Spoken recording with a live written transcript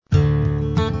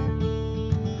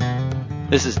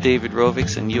This is David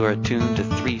Rovics, and you are tuned to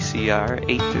 3CR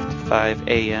 8:55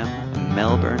 AM,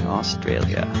 Melbourne,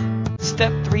 Australia.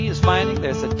 Step 3 is finding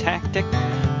there's a tactic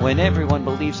when everyone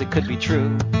believes it could be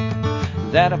true.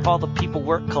 That if all the people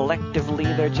work collectively,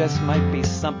 there just might be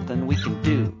something we can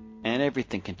do, and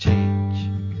everything can change.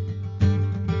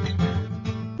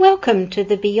 Welcome to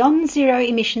the Beyond Zero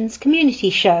Emissions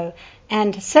Community Show,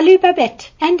 and Salut Babette.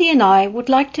 Andy and I would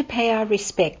like to pay our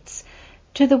respects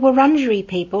to the Wurundjeri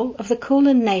people of the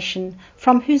Kulin Nation,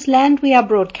 from whose land we are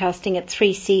broadcasting at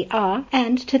 3CR,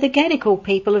 and to the Gadigal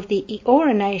people of the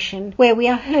Eora Nation, where we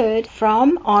are heard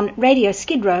from on Radio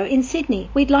Skid Row in Sydney.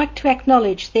 We'd like to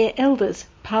acknowledge their elders,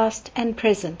 past and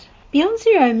present. Beyond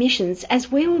Zero Emissions, as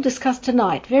we will discuss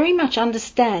tonight, very much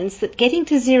understands that getting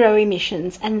to zero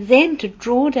emissions and then to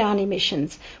draw down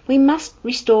emissions, we must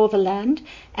restore the land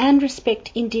and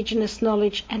respect Indigenous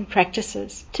knowledge and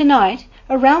practices. Tonight,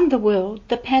 around the world,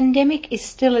 the pandemic is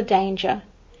still a danger,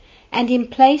 and in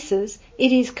places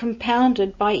it is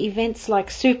compounded by events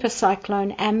like Super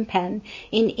Cyclone Amphan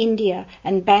in India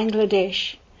and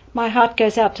Bangladesh. My heart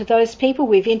goes out to those people.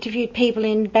 We've interviewed people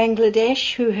in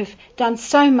Bangladesh who have done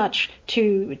so much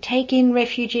to take in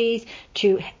refugees,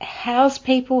 to house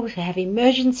people, to have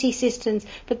emergency systems.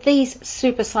 But these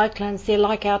super cyclones, they're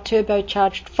like our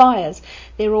turbocharged fires.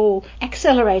 They're all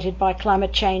accelerated by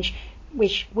climate change,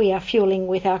 which we are fueling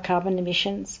with our carbon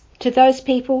emissions. To those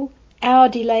people, our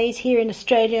delays here in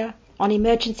Australia on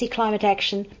emergency climate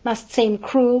action must seem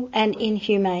cruel and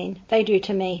inhumane. They do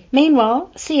to me. Meanwhile,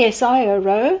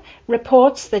 CSIRO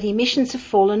reports that emissions have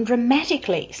fallen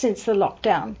dramatically since the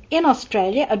lockdown. In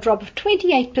Australia, a drop of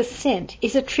 28%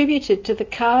 is attributed to the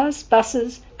cars,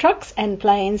 buses, trucks and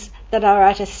planes that are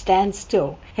at a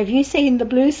standstill. Have you seen the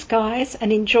blue skies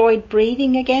and enjoyed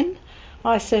breathing again?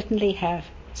 I certainly have.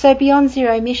 So Beyond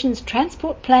Zero Emissions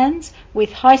transport plans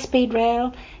with high-speed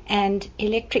rail and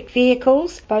electric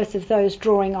vehicles, both of those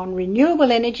drawing on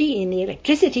renewable energy in the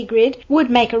electricity grid, would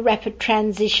make a rapid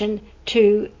transition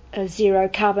to a zero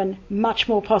carbon much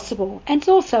more possible. And it's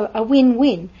also a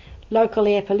win-win. Local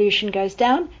air pollution goes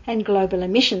down and global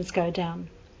emissions go down.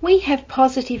 We have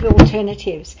positive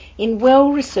alternatives in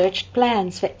well-researched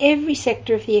plans for every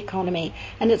sector of the economy,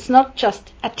 and it's not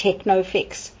just a techno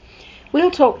fix. We'll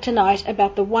talk tonight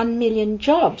about the 1 million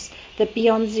jobs that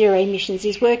Beyond Zero Emissions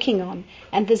is working on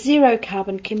and the zero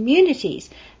carbon communities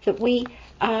that we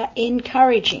are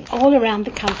encouraging all around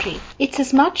the country. It's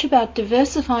as much about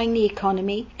diversifying the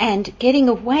economy and getting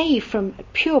away from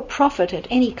pure profit at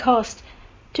any cost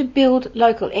to build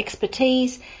local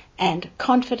expertise and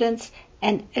confidence,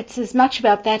 and it's as much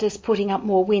about that as putting up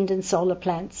more wind and solar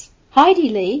plants. Heidi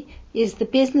Lee is the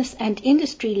business and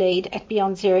industry lead at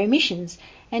Beyond Zero Emissions,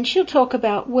 and she'll talk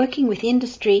about working with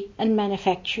industry and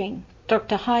manufacturing.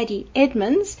 Dr. Heidi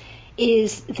Edmonds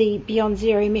is the Beyond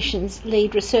Zero Emissions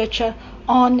lead researcher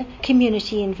on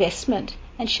community investment,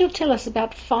 and she'll tell us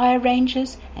about fire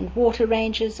ranges and water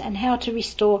ranges and how to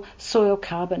restore soil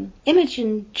carbon.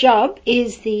 Imogen Jubb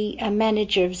is the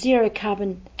manager of Zero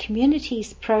Carbon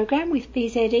Communities program with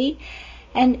BZE,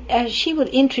 and she will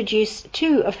introduce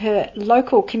two of her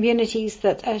local communities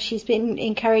that she's been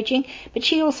encouraging, but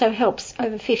she also helps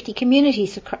over 50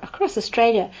 communities across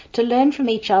Australia to learn from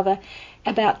each other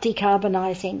about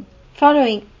decarbonising.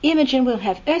 Following Imogen, we'll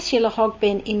have Ursula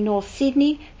Hogben in North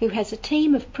Sydney, who has a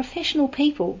team of professional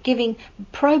people giving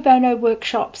pro bono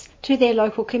workshops to their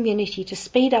local community to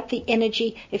speed up the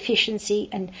energy efficiency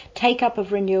and take-up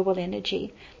of renewable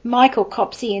energy. Michael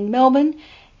Copsey in Melbourne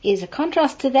is a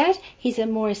contrast to that. He's a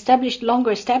more established,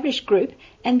 longer established group,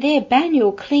 and their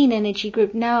Banyul Clean Energy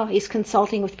group now is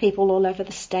consulting with people all over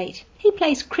the state. He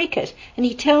plays cricket, and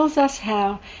he tells us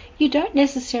how you don't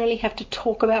necessarily have to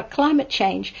talk about climate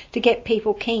change to get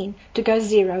people keen to go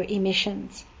zero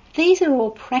emissions. These are all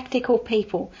practical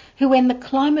people who, when the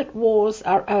climate wars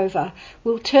are over,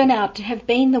 will turn out to have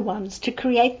been the ones to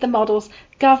create the models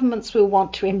governments will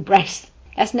want to embrace.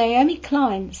 As Naomi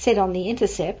Klein said on The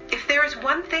Intercept, "If there is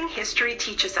one thing history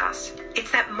teaches us,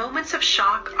 it's that moments of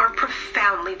shock are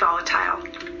profoundly volatile.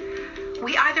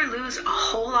 We either lose a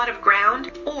whole lot of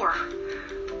ground, or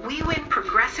we win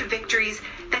progressive victories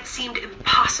that seemed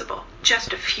impossible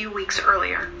just a few weeks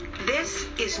earlier. This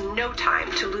is no time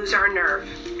to lose our nerve.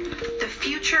 The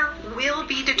future will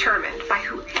be determined by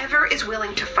whoever is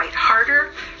willing to fight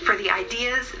harder for the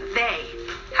ideas they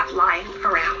have lying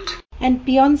around." And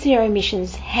Beyond Zero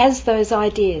Emissions has those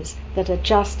ideas that are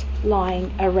just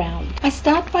lying around. I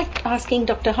start by asking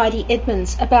Dr. Heidi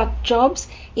Edmonds about jobs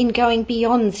in going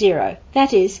beyond zero,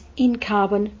 that is, in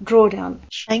carbon drawdown.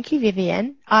 Thank you,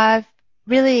 Vivienne. I've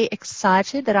really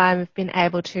excited that I've been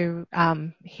able to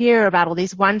hear about all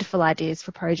these wonderful ideas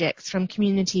for projects from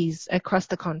communities across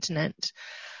the continent.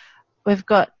 We've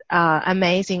got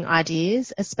amazing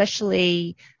ideas,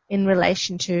 especially in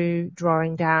relation to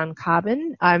drawing down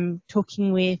carbon. I'm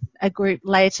talking with a group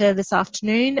later this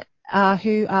afternoon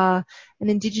who are an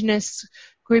Indigenous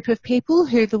group of people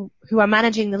who are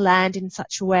managing the land in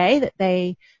such a way that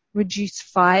they reduce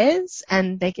fires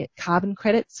and they get carbon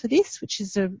credits for this, which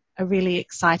is a really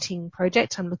exciting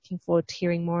project I'm looking forward to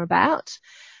hearing more about,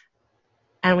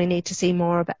 and we need to see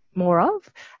more of.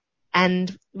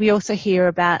 And we also hear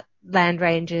about land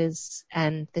ranges,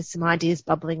 and there's some ideas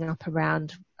bubbling up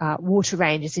around water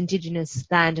ranges, Indigenous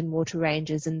land and water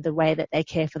ranges, and the way that they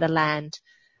care for the land.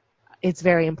 It's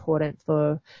very important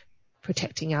for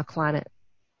protecting our climate.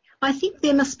 I think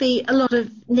there must be a lot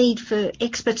of need for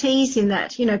expertise in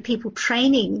that, people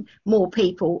training more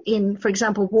people in, for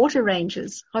example, water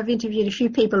ranges. I've interviewed a few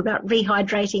people about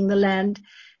rehydrating the land.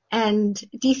 And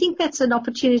do you think that's an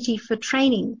opportunity for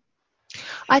training?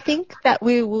 I think that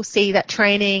we will see that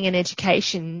training and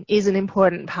education is an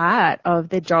important part of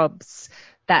the jobs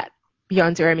that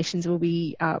Beyond Zero Emissions will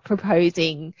be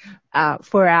proposing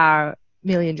for our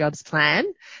Million Jobs plan.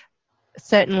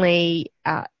 Certainly,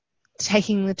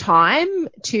 taking the time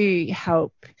to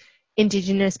help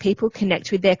Indigenous people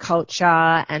connect with their culture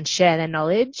and share their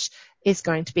knowledge is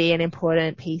going to be an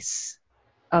important piece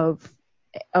of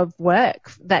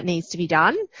work that needs to be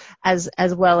done, as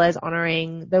well as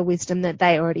honouring the wisdom that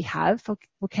they already have for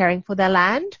caring for their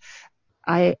land.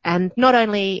 And not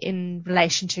only in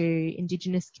relation to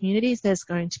Indigenous communities, there's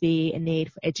going to be a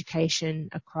need for education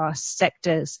across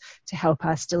sectors to help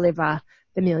us deliver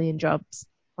the Million Jobs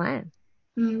plan.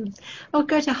 I'll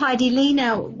go to Heidi Lee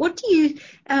now. What do you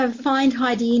find,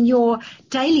 Heidi, in your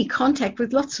daily contact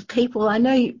with lots of people? I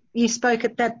know you spoke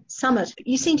at that summit.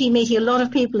 You seem to be meeting a lot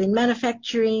of people in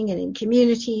manufacturing and in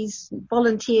communities,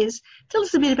 volunteers. Tell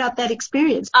us a bit about that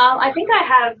experience. I think I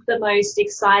have the most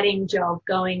exciting job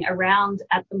going around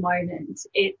at the moment.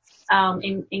 It's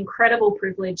an incredible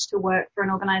privilege to work for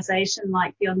an organisation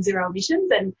like Beyond Zero Emissions,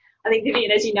 and I think,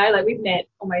 Vivian, as you know, we've met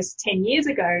almost 10 years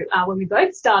ago when we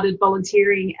both started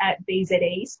volunteering at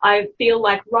BZEs. I feel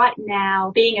like right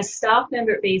now, being a staff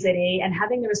member at BZE and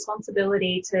having the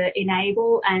responsibility to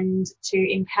enable and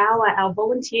to empower our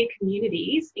volunteer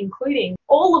communities, including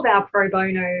all of our pro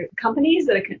bono companies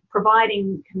that are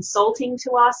providing consulting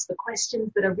to us for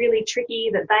questions that are really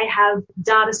tricky, that they have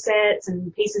data sets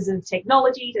and pieces of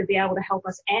technology to be able to help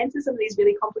us answer some of these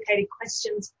really complicated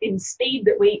questions in speed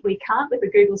that we can't with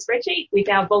a Google spreadsheet, with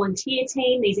our volunteer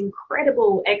team, these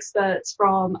incredible experts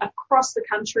from across the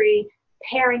country,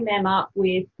 pairing them up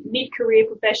with mid-career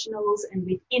professionals and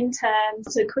with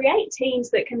interns to create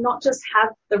teams that can not just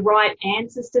have the right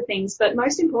answers to things, but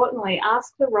most importantly,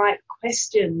 ask the right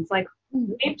questions. Like,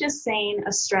 we've just seen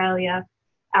Australia,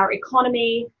 our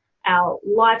economy, our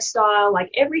lifestyle, like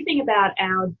everything about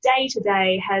our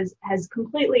day-to-day has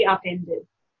completely upended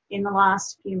in the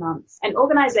last few months. An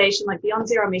organisation like Beyond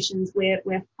Zero Emissions,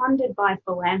 we're funded by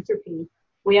philanthropy.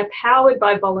 We are powered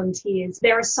by volunteers.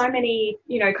 There are so many,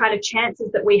 kind of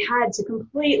chances that we had to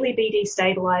completely be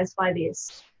destabilised by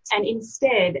this. And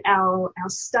instead, our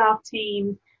staff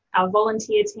team, our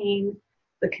volunteer team,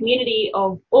 the community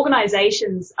of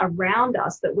organisations around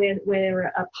us that we're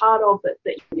a part of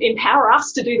that empower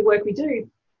us to do the work we do,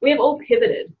 we have all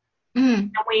pivoted.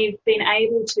 And we've been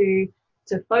able to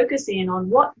focus in on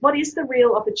what is the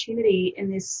real opportunity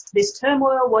in this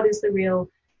turmoil, what is the real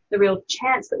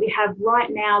chance that we have right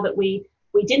now that we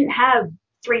didn't have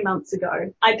 3 months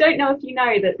ago. I don't know if you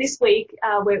know that this week,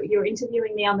 where you're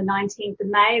interviewing me on the 19th of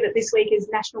May, that this week is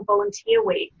National Volunteer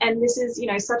Week. And this is,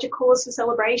 such a cause for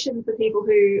celebration for people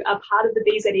who are part of the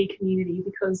BZE community,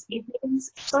 because it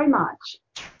means so much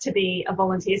to be a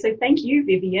volunteer. So thank you,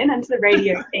 Vivian, and to the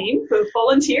radio team for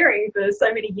volunteering for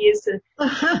so many years to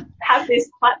have this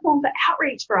platform for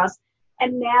outreach for us.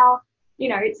 And now,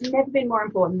 it's never been more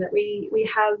important that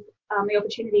we have the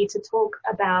opportunity to talk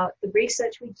about the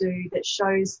research we do that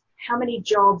shows how many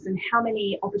jobs and how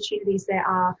many opportunities there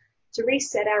are to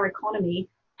reset our economy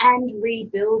and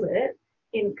rebuild it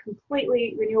in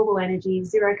completely renewable energy,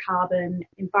 zero carbon,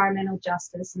 environmental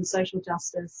justice and social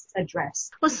justice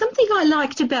addressed. Well, something I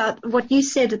liked about what you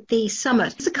said at the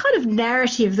summit is a kind of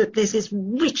narrative that there's these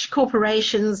rich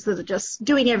corporations that are just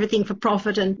doing everything for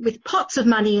profit and with pots of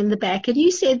money in the back. And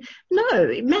you said,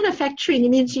 no, manufacturing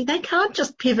and industry, they can't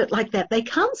just pivot like that. They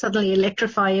can't suddenly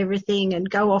electrify everything and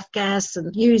go off gas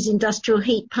and use industrial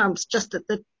heat pumps just at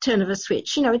the turn of a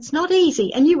switch. You know, it's not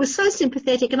easy. And you were so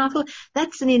sympathetic, and I thought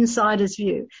that's an insider's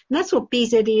view. And that's what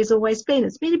BZE has always been.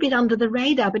 It's been a bit under the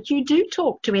radar, but you do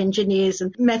talk to engineers.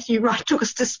 And Matthew Wright took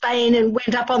us to Spain and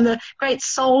went up on the great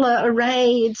solar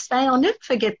array in Spain. I'll never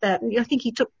forget that. I think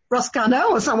he took Ross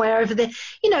Garneau or somewhere over there,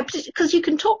 you know, because you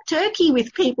can talk turkey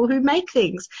with people who make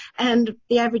things. And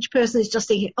the average person is just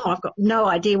thinking, oh, I've got no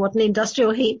idea what an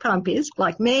industrial heat pump is,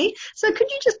 like me. So could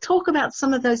you just talk about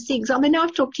some of those things? I mean,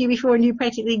 I've talked to you before and you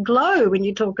practically glow when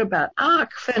you talk about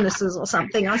arc furnaces or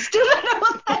something. I still don't know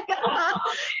what they are.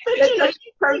 But, you know,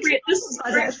 appropriate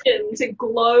description to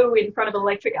glow in front of an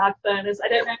electric arc furnace. I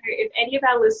don't know if any of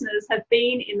our listeners have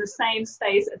been in the same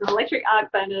space as an electric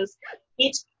arc furnace.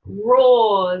 It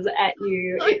roars at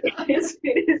you. It is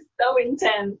so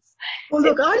intense. Well,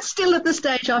 look, I'm still at the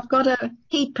stage I've got a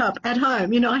heat pump at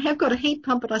home. You know, I have got a heat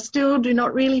pump, but I still do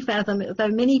not really fathom it, though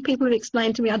many people have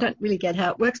explained to me I don't really get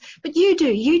how it works. But you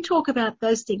do. You talk about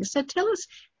those things. So tell us,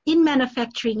 in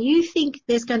manufacturing, you think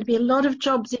there's going to be a lot of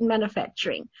jobs in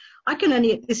manufacturing. I can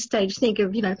only at this stage think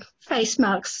of, you know, face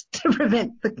masks to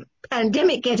prevent the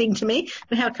pandemic getting to me,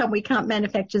 but how come we can't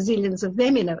manufacture zillions of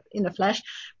them in a flash?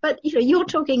 But, you know, you're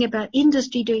talking about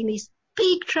industry doing these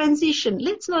big transition.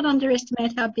 Let's not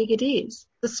underestimate how big it is.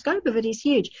 The scope of it is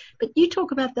huge, but you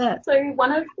talk about that. So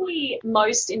one of the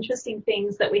most interesting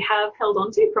things that we have held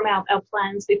on to from our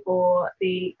plans before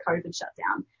the COVID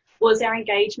shutdown was our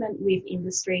engagement with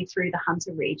industry through the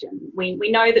Hunter region.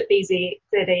 We know that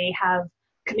BZE have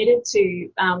committed to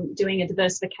doing a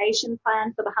diversification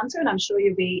plan for the Hunter, and I'm sure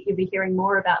you'll be hearing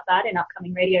more about that in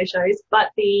upcoming radio shows. But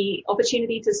the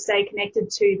opportunity to stay connected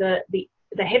to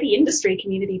the heavy industry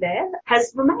community there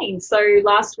has remained. So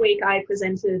last week I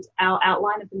presented our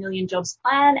outline of the Million Jobs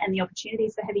Plan and the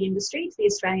opportunities for heavy industry to the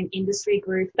Australian Industry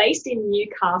Group based in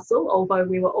Newcastle, although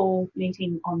we were all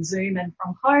meeting on Zoom and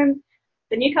from home.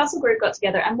 The Newcastle group got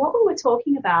together, and what we were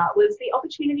talking about was the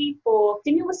opportunity for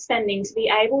stimulus spending to be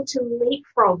able to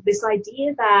leapfrog this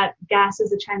idea that gas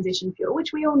is a transition fuel,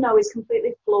 which we all know is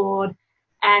completely flawed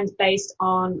and based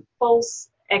on false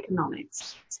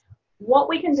economics. What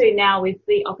we can do now with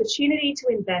the opportunity to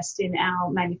invest in our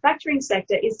manufacturing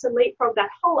sector is to leapfrog that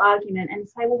whole argument and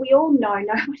say, well, we all know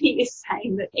nobody is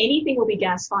saying that anything will be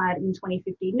gas-fired in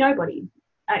 2050. Nobody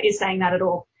is saying that at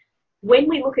all. When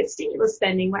we look at stimulus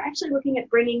spending, we're actually looking at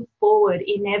bringing forward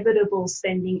inevitable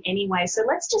spending anyway. So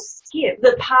let's just skip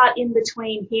the part in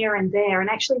between here and there and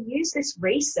actually use this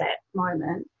reset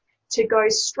moment to go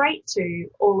straight to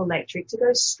all electric, to go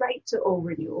straight to all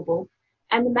renewable.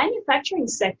 And the manufacturing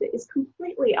sector is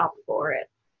completely up for it.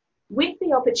 With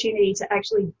the opportunity to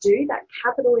actually do that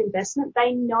capital investment,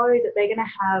 they know that they're going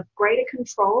to have greater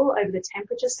control over the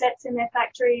temperature sets in their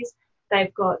factories.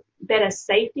 They've got better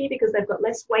safety because they've got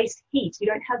less waste heat. You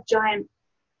don't have giant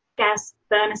gas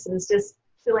furnaces just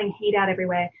spilling heat out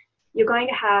everywhere. You're going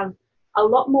to have a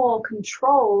lot more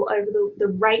control over the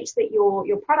rate that your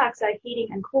products are heating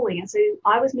and cooling. And so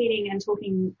I was meeting and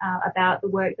talking about the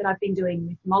work that I've been doing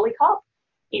with Molycop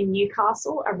in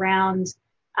Newcastle around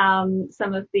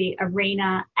some of the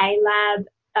ARENA A-Lab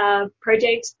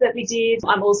project that we did.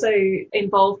 I'm also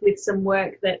involved with some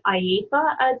work that IEFA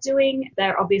are doing.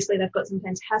 They've got some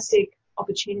fantastic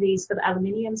opportunities for the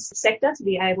aluminium sector to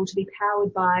be able to be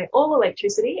powered by all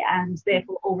electricity and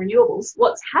therefore all renewables.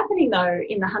 What's happening though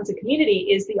in the Hunter community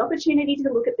is the opportunity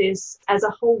to look at this as a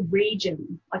whole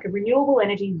region, like a renewable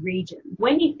energy region.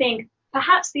 When you think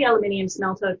perhaps the aluminium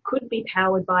smelter could be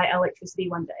powered by electricity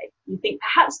one day, you think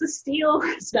perhaps the steel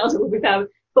smelter will be powered,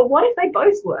 but what if they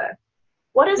both were?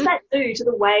 What does that do to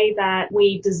the way that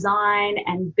we design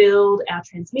and build our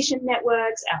transmission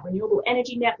networks, our renewable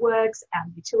energy networks, our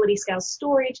utility scale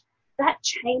storage? That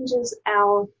changes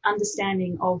our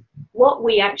understanding of what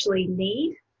we actually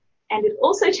need. And it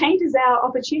also changes our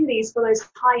opportunities for those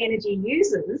high energy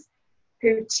users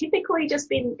who typically just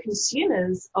been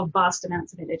consumers of vast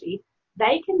amounts of energy.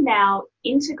 They can now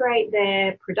integrate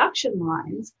their production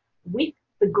lines with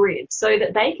the grid so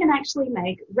that they can actually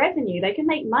make revenue. They can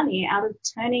make money out of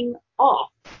turning off,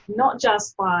 not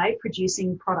just by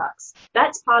producing products.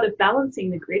 That's part of balancing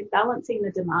the grid, balancing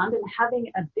the demand, and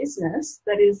having a business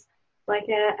that is like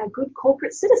a good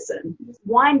corporate citizen.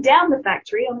 Wind down the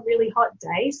factory on a really hot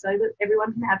day so that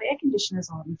everyone can have air conditioners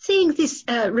on. Seeing this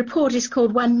report is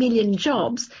called 1 million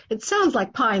jobs, it sounds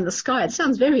like pie in the sky. It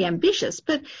sounds very ambitious,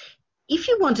 but if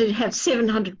you wanted to have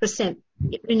 700%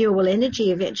 renewable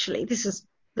energy eventually, this is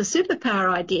the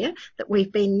superpower idea that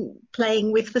we've been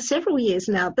playing with for several years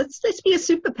now. Let's be a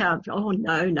superpower. Oh,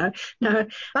 no.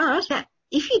 But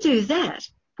if you do that,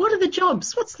 what are the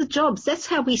jobs? What's the jobs? That's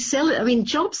how we sell it. I mean,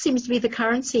 jobs seems to be the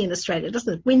currency in Australia,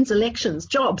 doesn't it? Wins elections,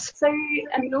 jobs. So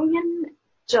 1 million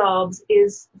jobs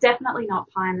is definitely not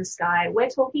pie in the sky. We're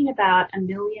talking about 1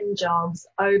 million jobs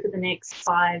over the next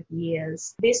 5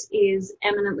 years. This is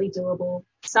eminently doable.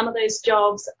 Some of those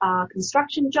jobs are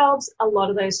construction jobs. A lot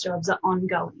of those jobs are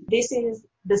ongoing. This is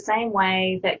the same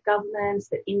way that governments,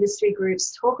 that industry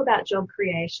groups talk about job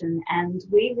creation, and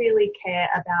we really care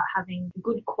about having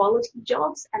good quality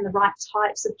jobs and the right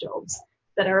types of jobs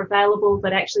that are available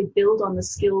that actually build on the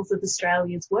skills of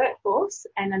Australia's workforce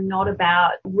and are not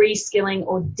about reskilling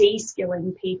or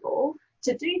de-skilling people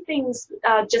to do things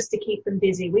just to keep them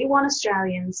busy. We want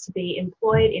Australians to be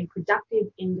employed in productive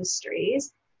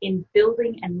industries in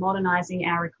building and modernising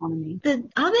our economy. The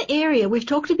other area, we've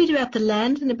talked a bit about the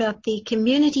land and about the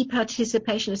community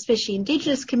participation, especially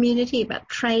Indigenous community, about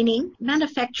training,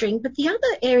 manufacturing, but the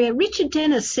other area, Richard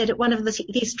Dennis said at one of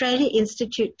the Australia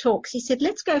Institute talks, he said,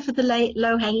 let's go for the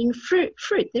low-hanging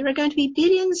fruit. There are going to be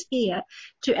billions here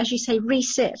to, as you say,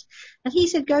 reset. And he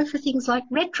said, go for things like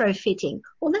retrofitting.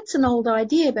 Well, that's an old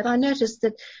idea, but I noticed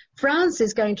that France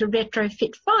is going to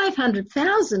retrofit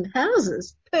 500,000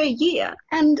 houses per year.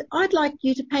 And I'd like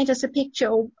you to paint us a picture,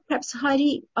 or perhaps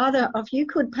Heidi, either of you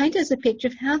could paint us a picture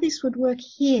of how this would work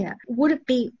here. Would it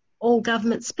be all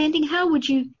government spending? How would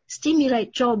you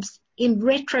stimulate jobs in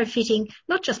retrofitting,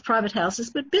 not just private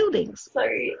houses, but buildings? So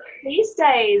these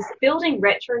days, building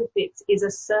retrofits is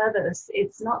a service.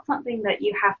 It's not something that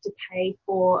you have to pay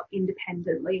for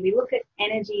independently. We look at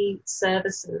energy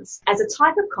services as a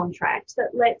type of contract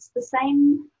that lets the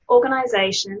same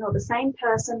organisation or the same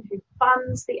person who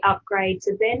funds the upgrade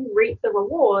to then reap the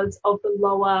rewards of the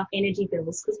lower energy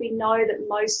bills, because we know that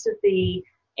most of the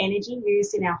energy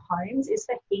used in our homes is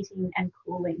for heating and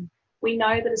cooling. We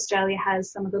know that Australia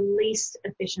has some of the least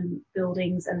efficient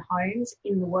buildings and homes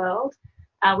in the world.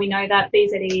 We know that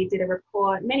BZE did a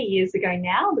report many years ago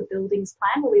now, the Buildings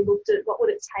Plan, where we looked at what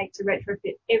would it take to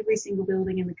retrofit every single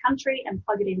building in the country and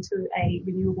plug it into a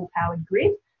renewable powered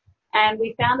grid. And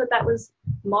we found that that was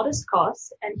modest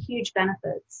costs and huge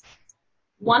benefits.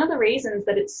 One of the reasons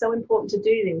that it's so important to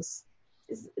do this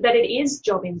is that it is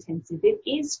job intensive. It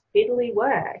is fiddly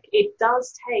work. It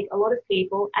does take a lot of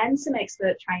people and some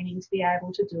expert training to be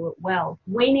able to do it well.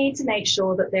 We need to make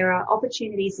sure that there are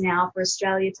opportunities now for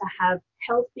Australia to have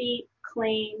healthy,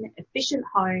 clean, efficient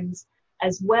homes,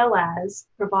 as well as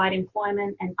provide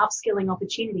employment and upskilling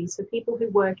opportunities for people who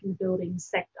work in the building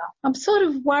sector. I'm sort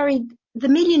of worried, the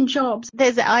 1 million jobs.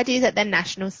 There's ideas at the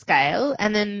national scale,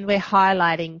 and then we're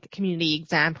highlighting community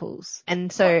examples.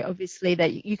 And so obviously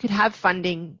that you could have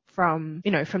funding from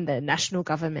the national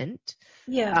government.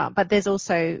 Yeah. But there's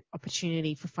also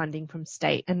opportunity for funding from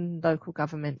state and local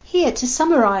government. Here, to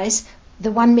summarise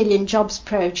the 1 million jobs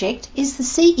project, is the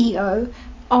CEO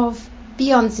of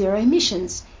Beyond Zero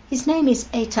Emissions. His name is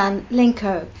Eitan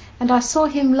Lenko, and I saw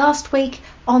him last week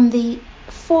on the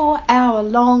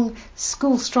 4-hour-long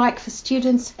school strike for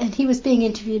students, and he was being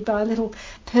interviewed by a little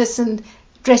person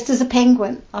dressed as a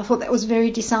penguin. I thought that was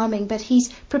very disarming, but he's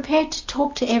prepared to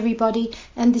talk to everybody,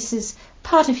 and this is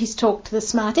part of his talk to the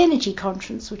Smart Energy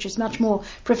Conference, which is much more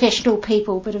professional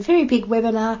people, but a very big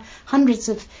webinar, hundreds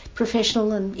of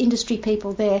professional and industry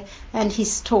people there, and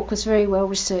his talk was very well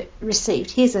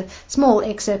received. Here's a small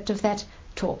excerpt of that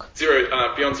talk.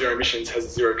 Beyond Zero Emissions has a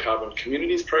Zero Carbon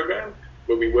Communities program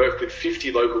where we work with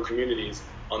 50 local communities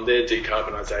on their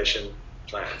decarbonisation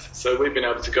plans. So we've been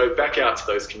able to go back out to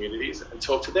those communities and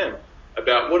talk to them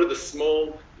about what are the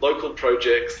small local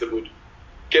projects that would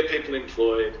get people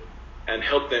employed and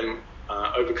help them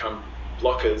overcome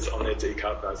blockers on their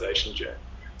decarbonisation journey.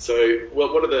 So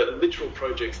what are the literal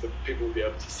projects that people will be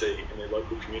able to see in their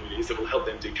local communities that will help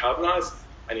them decarbonise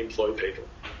and employ people?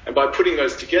 And by putting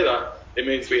those together, it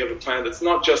means we have a plan that's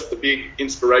not just the big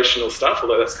inspirational stuff,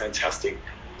 although that's fantastic,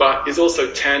 but is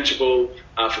also tangible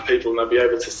for people, and they'll be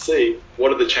able to see what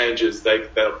are the changes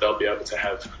they'll be able to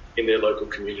have in their local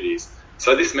communities.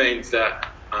 So this means that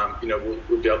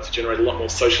we'll be able to generate a lot more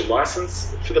social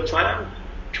licence for the plan,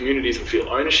 communities will feel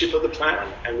ownership of the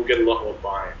plan, and we'll get a lot more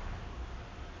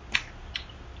buy-in.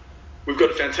 We've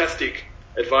got a fantastic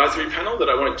advisory panel that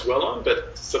I won't dwell on,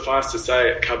 but suffice to say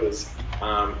it covers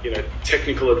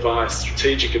technical advice,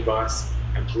 strategic advice,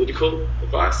 and political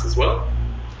advice as well.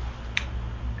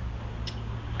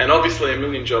 And obviously a 1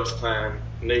 million jobs plan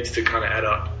needs to kind of add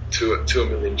up to 1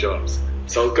 million jobs.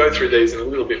 So I'll go through these in a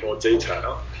little bit more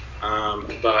detail,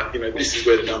 but this is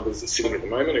where the numbers are sitting at the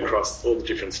moment across all the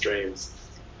different streams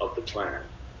of the plan.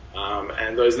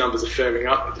 And those numbers are firming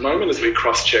up at the moment as we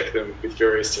cross-check them with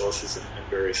various sources and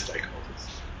various stakeholders.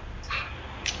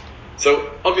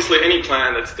 So obviously any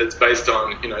plan that's based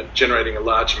on generating a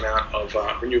large amount of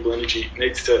renewable energy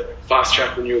needs to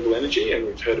fast-track renewable energy, and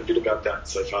we've heard a bit about that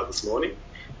so far this morning.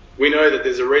 we know that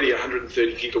there's already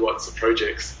 130 gigawatts of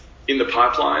projects in the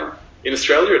pipeline in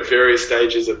Australia at various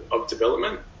stages of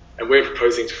development, and we're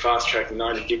proposing to fast-track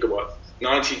 90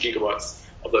 gigawatts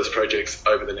of those projects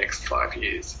over the next 5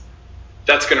 years.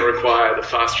 That's going to require the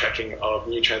fast-tracking of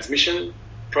new transmission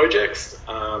projects.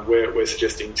 We're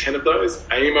suggesting 10 of those.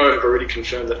 AEMO have already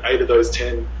confirmed that 8 of those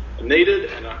 10 are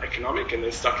needed and are economic, and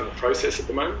they're stuck in the process at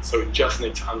the moment, so we just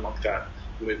need to unlock that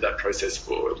and move that process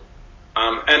forward.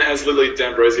 And as Lily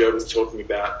D'Ambrosio was talking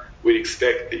about, we'd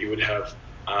expect that you would have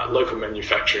local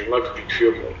manufacturing, local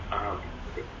procurement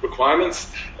requirements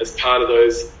as part of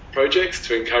those projects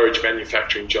to encourage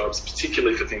manufacturing jobs,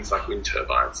 particularly for things like wind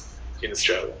turbines in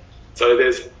Australia. So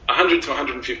there's 100 to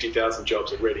 150,000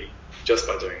 jobs already just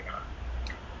by doing that.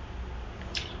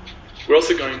 We're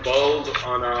also going bold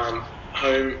on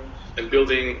home and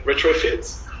building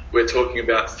retrofits. We're talking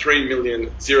about 3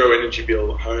 million zero energy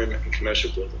bill home and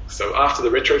commercial buildings. So after the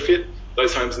retrofit,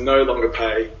 those homes no longer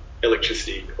pay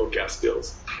electricity or gas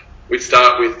bills. We'd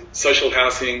start with social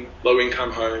housing,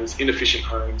 low-income homes, inefficient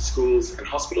homes, schools and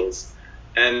hospitals,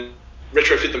 and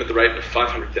retrofit them at the rate of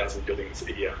 500,000 buildings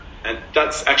a year. And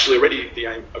that's actually already the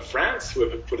aim of France, who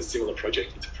have put a similar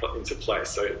project into place.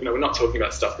 So, we're not talking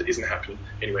about stuff that isn't happening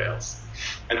anywhere else.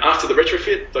 And after the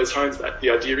retrofit, those homes, the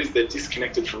idea is they're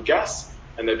disconnected from gas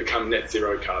and they become net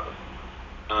zero carbon.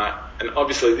 And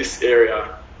obviously this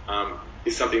area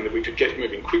is something that we could get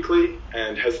moving quickly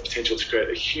and has the potential to create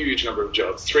a huge number of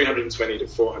jobs, 320 to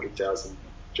 400,000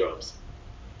 jobs.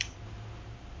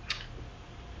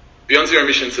 Beyond Zero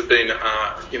Emissions have been,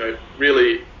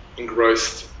 really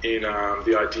engrossed in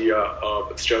the idea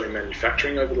of Australian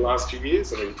manufacturing over the last few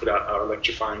years, and we put out our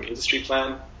electrifying industry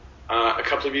plan a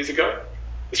couple of years ago.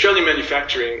 Australian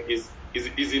manufacturing is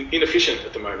inefficient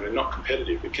at the moment and not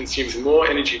competitive. It consumes more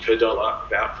energy per dollar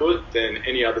of output than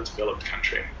any other developed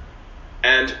country.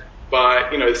 And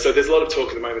so there's a lot of talk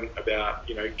at the moment about,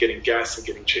 getting gas and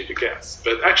getting cheaper gas.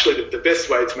 But actually the best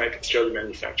way to make Australian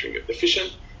manufacturing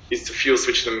efficient is to fuel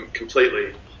switch them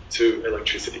completely to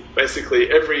electricity.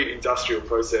 Basically, every industrial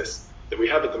process that we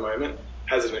have at the moment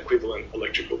has an equivalent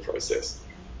electrical process.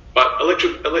 But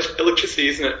electricity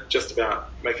isn't just about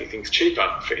making things cheaper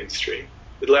for industry.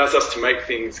 It allows us to make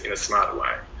things in a smarter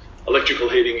way. Electrical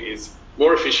heating is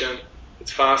more efficient,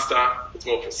 it's faster, it's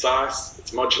more precise,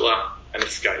 it's modular, and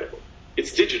it's scalable.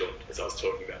 It's digital, as I was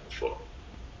talking about before.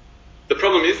 The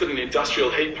problem is that an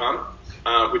industrial heat pump,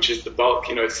 which is the bulk,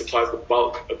 supplies the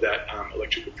bulk of that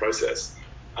electrical process,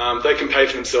 they can pay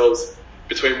for themselves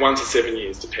between 1 to 7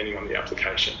 years, depending on the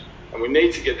application. And we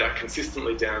need to get that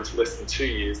consistently down to less than 2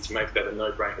 years to make that a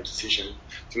no-brainer decision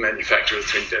for manufacturers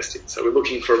to invest in. So we're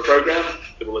looking for a program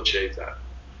that will achieve that.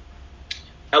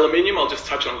 Aluminium, I'll just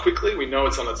touch on quickly. We know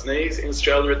it's on its knees in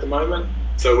Australia at the moment.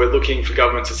 So we're looking for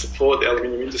government to support the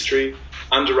aluminium industry,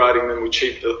 underwriting them with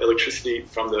cheap electricity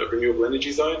from the renewable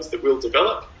energy zones that we'll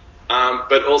develop,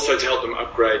 but also to help them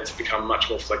upgrade to become much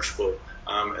more flexible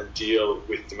and deal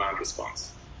with demand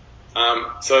response.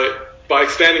 So by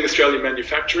expanding Australian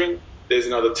manufacturing, there's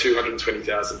another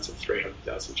 220,000 to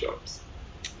 300,000 jobs.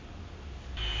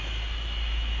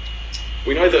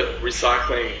 We know that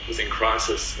recycling was in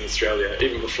crisis in Australia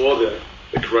even before the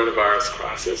coronavirus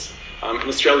crisis, and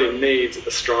Australia needs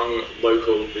a strong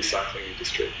local recycling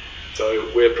industry.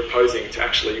 So we're proposing to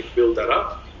actually build that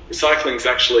up. Recycling is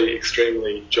actually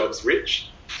extremely jobs rich.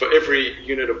 For every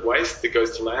unit of waste that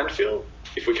goes to landfill,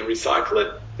 if we can recycle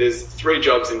it, there's 3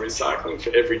 jobs in recycling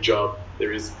for every job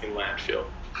there is in landfill.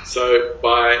 So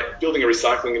by building a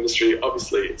recycling industry,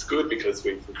 obviously it's good because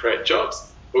we can create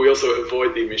jobs, but we also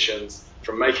avoid the emissions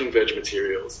from making virgin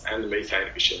materials and the methane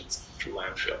emissions from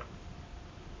landfill.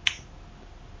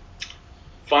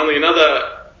 Finally,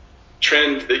 another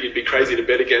trend that you'd be crazy to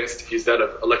bet against is that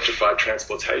of electrified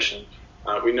transportation.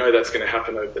 We know that's going to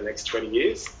happen over the next 20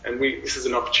 years, and this is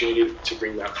an opportunity to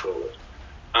bring that forward.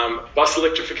 Bus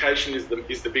electrification is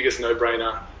the biggest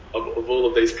no-brainer of all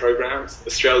of these programs.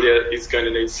 Australia is going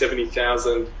to need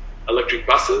 70,000 electric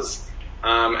buses,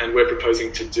 and we're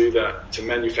proposing to do that, to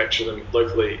manufacture them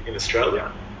locally in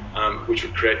Australia, which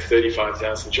would create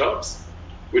 35,000 jobs.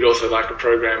 We'd also like a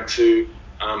program to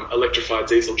electrify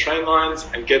diesel train lines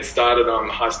and get started on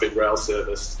high-speed rail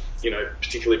service,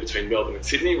 particularly between Melbourne and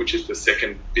Sydney, which is the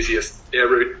second busiest air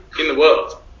route in the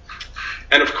world.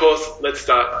 And of course, let's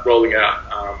start rolling out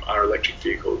our electric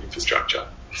vehicle infrastructure.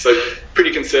 So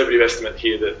pretty conservative estimate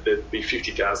here that there'd be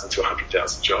 50,000 to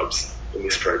 100,000 jobs in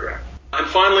this program. And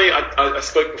finally, I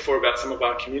spoke before about some of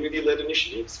our community-led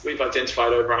initiatives. We've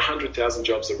identified over 100,000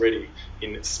 jobs already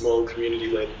in small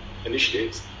community-led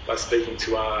initiatives by speaking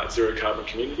to our zero-carbon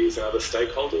communities and other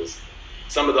stakeholders.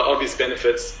 Some of the obvious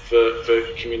benefits for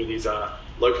communities are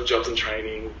local jobs and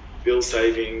training, bill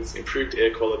savings, improved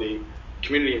air quality,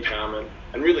 community empowerment,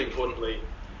 and really importantly,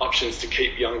 options to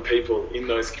keep young people in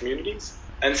those communities.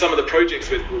 And some of the projects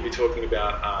we'll be talking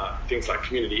about are things like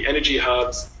community energy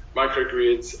hubs,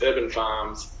 microgrids, urban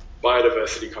farms,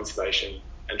 biodiversity conservation,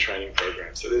 and training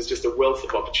programs. So there's just a wealth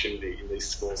of opportunity in these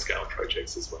small-scale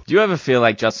projects as well. Do you ever feel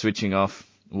like just switching off?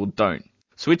 Well, don't.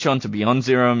 Switch on to Beyond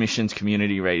Zero Emissions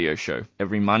Community Radio Show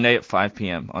every Monday at 5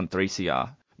 p.m. on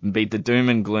 3CR. And beat the doom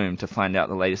and gloom to find out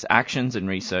the latest actions and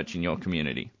research in your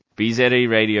community. BZE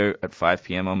Radio at 5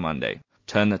 p.m. on Monday.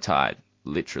 Turn the tide,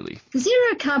 literally.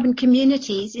 Zero Carbon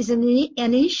Communities is an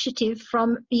initiative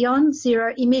from Beyond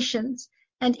Zero Emissions,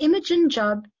 and Imogen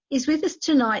Jubb is with us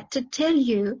tonight to tell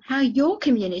you how your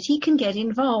community can get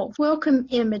involved. Welcome,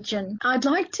 Imogen. I'd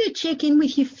like to check in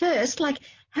with you first,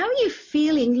 how are you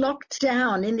feeling locked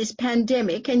down in this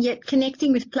pandemic and yet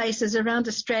connecting with places around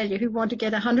Australia who want to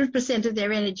get 100% of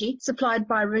their energy supplied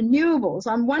by renewables?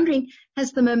 I'm wondering,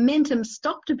 has the momentum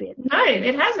stopped a bit? No,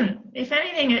 it hasn't. If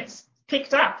anything, it's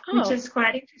picked up, which is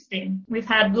quite interesting. We've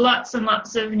had lots and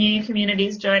lots of new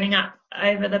communities joining up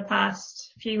over the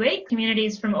past few weeks.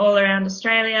 Communities from all around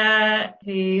Australia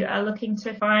who are looking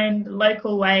to find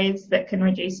local ways that can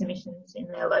reduce emissions in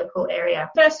their local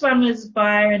area. First one was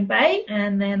Byron Bay,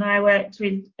 and then I worked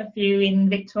with a few in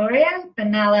Victoria,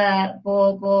 Benalla,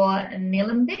 Bor Bor and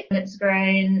Nillumbik. And it's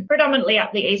grown predominantly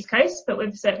up the east coast, but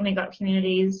we've certainly got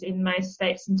communities in most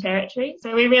states and territories.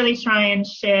 So we really try and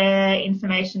share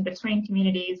information between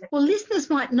communities. Well, listeners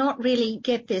might not really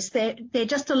get this. They're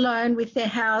just alone with their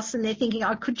house and they're thinking,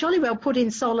 I could jolly well put in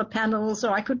solar panels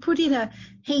or I could put in a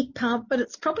heat pump, but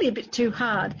it's probably a bit too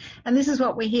hard. And this is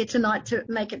what we're here tonight to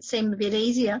make it seem a bit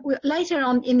easier. Later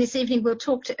on in this evening, we'll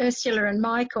talk to Ursula and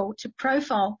Michael to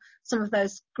profile some of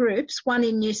those groups, one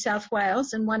in New South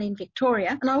Wales and one in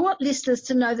Victoria. And I want listeners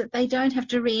to know that they don't have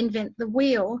to reinvent the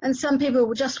wheel. And some people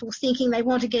were just thinking they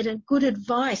want to get a good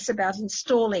advice about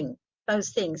installing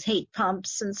those things, heat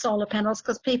pumps and solar panels,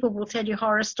 because people will tell you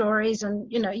horror stories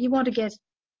and, you want to get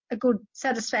a good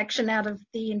satisfaction out of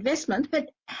the investment. But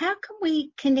how can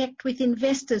we connect with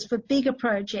investors for bigger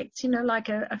projects, like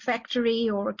a factory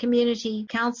or a community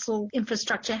council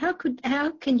infrastructure? How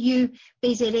can you,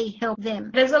 BZE, help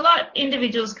them? There's a lot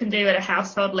individuals can do at a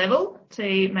household level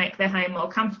to make their home more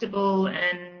comfortable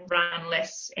and run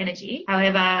less energy.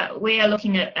 However, we are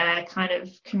looking at a kind of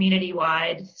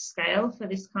community-wide scale for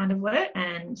this kind of work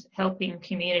and helping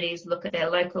communities look at their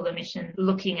local emissions,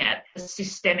 looking at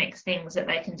systemic things that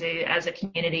they can do as a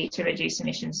community to reduce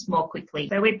emissions more quickly.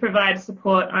 So we provide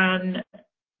support on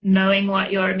knowing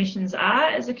what your emissions are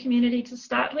as a community to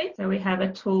start with. So we have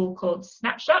a tool called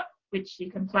Snapshot, which you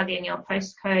can plug in your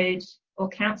postcode or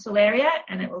council area,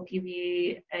 and it will give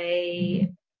you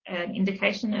an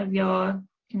indication of your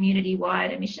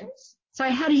community-wide emissions. So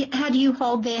how do you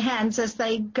hold their hands as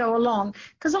they go along?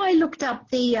 Because I looked up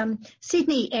the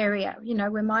Sydney area,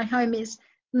 where my home is,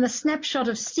 and the Snapshot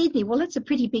of Sydney, well, it's a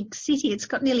pretty big city. It's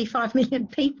got nearly 5 million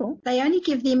people. They only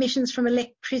give the emissions from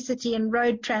electricity and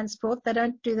road transport. They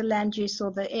don't do the land use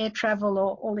or the air travel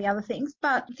or all the other things.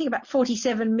 But I think about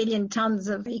 47 million tonnes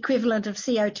of equivalent of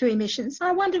CO2 emissions.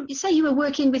 I wonder, say you were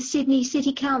working with Sydney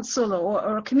City Council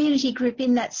or a community group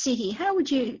in that city, how would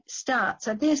you start?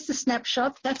 So there's the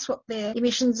snapshot. That's what their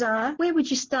emissions are. Where would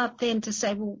you start then to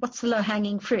say, well, what's the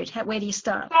low-hanging fruit? Where do you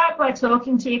start? Start by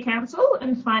talking to your council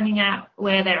and finding out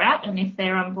where they're at and if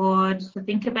they're on board to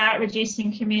think about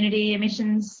reducing community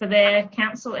emissions for their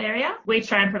council area. We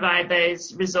try and provide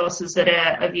those resources that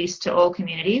are of use to all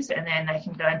communities, and then they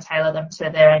can go and tailor them to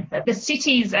their own purpose. The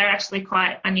cities are actually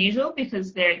quite unusual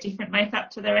because they're a different makeup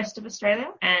to the rest of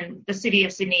Australia, and the City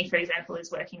of Sydney, for example,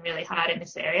 is working really hard in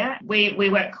this area. We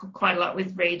work quite a lot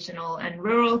with regional and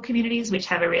rural communities, which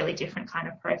have a really different kind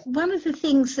of profile. One of the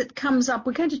things that comes up,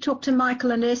 we're going to talk to Michael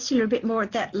and Ursula a bit more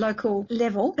at that local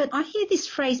level, but I hear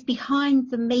this phrase behind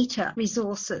the meter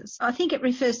resources. I think it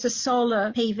refers to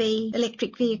solar, PV,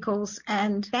 electric vehicles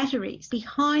and batteries.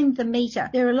 Behind the meter,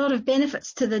 there are a lot of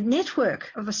benefits to the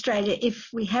network of Australia if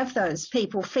we have those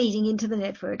people feeding into the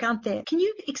network, aren't there? Can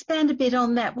you expand a bit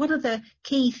on that? What are the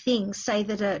key things, say,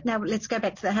 that are, now let's go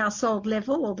back to the household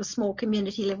level or the small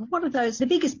community level. What are those, the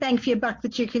biggest bang for your buck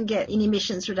that you can get in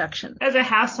emissions reduction? As a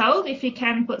household, if you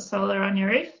can put solar on your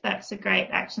roof, that's a great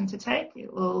action to take.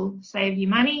 It will save you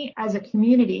money. As a community,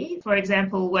 community, for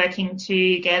example, working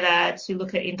together to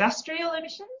look at industrial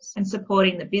emissions and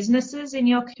supporting the businesses in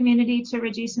your community to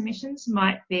reduce emissions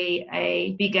might be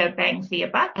a bigger bang for your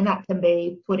buck. And that can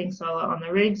be putting solar on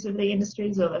the roofs of the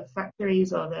industries or the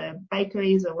factories or the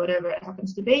bakeries or whatever it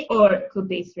happens to be. Or it could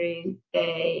be through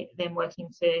them working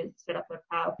to set up a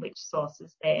power which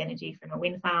sources their energy from a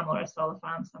wind farm or a solar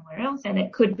farm somewhere else. And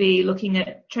it could be looking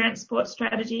at transport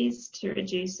strategies to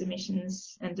reduce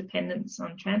emissions and dependence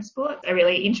on transport. A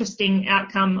really interesting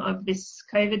outcome of this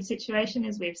COVID situation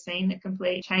is we've seen a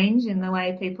complete change in the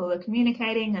way people are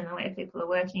communicating and the way people are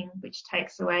working, which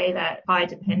takes away that high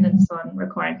dependence on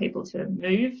requiring people to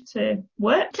move to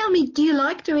work. Tell me, do you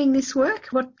like doing this work?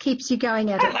 What keeps you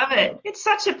going at it? I love it. It's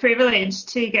such a privilege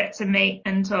to get to meet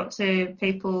and talk to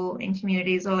people in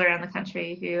communities all around the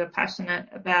country who are passionate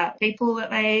about people that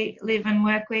they live and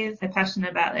work with. They're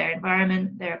passionate about their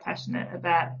environment. They're passionate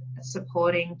about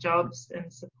supporting jobs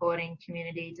and supporting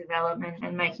community development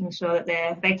and making sure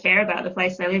that they care about the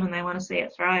place they live and they want to see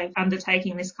it thrive.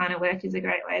 Undertaking this kind of work is a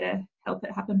great way to help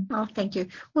it happen. Oh, thank you.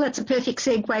 Well, that's a perfect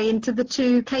segue into the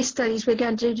two case studies we're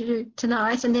going to do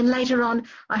tonight. And then later on,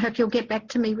 I hope you'll get back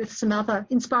to me with some other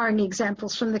inspiring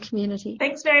examples from the community.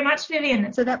 Thanks very much,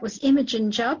 Vivian. So that was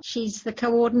Imogen Jubb. She's the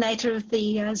coordinator of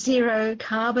the Zero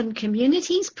Carbon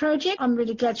Communities project. I'm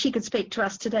really glad she could speak to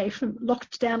us today from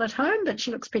locked down at home, but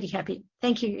she looks pretty happy.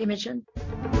 Thank you, Imogen.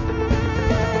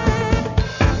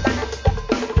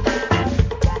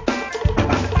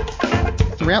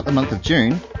 Throughout the month of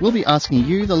June, we'll be asking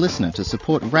you, the listener, to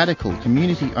support radical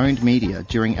community-owned media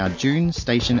during our June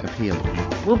Station Appeal.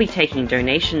 We'll be taking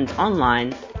donations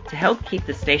online to help keep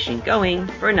the station going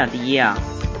for another year.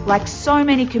 Like so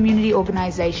many community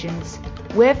organisations,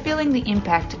 we're feeling the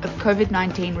impact of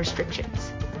COVID-19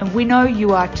 restrictions, and we know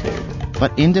you are too.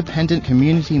 But independent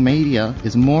community media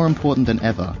is more important than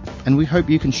ever, and we hope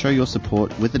you can show your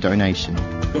support with a donation.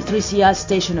 The 3CR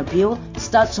Station Appeal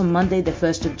starts on Monday the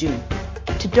 1st of June.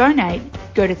 To donate,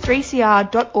 go to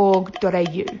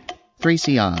 3cr.org.au.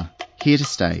 3CR, here to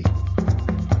stay.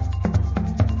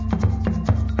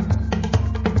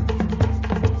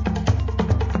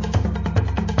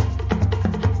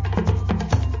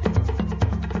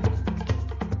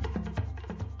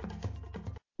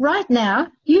 Right now,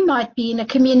 you might be in a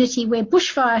community where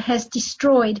bushfire has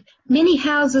destroyed many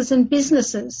houses and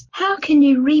businesses. How can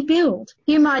you rebuild?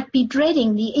 You might be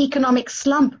dreading the economic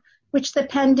slump which the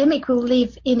pandemic will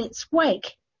leave in its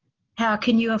wake. How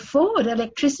can you afford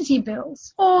electricity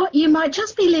bills? Or you might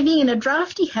just be living in a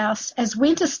drafty house as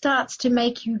winter starts to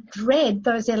make you dread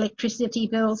those electricity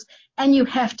bills and you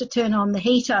have to turn on the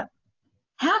heater.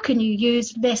 How can you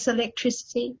use less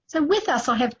electricity? So with us,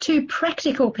 I have two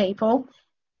practical people,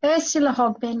 Ursula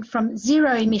Hogben from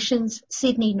Zero Emissions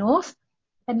Sydney North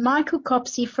and Michael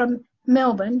Copsey from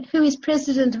Melbourne, who is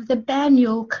president of the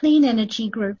Banyule Clean Energy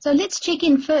Group. So let's check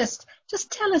in first.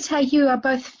 Just tell us how you are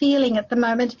both feeling at the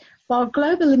moment while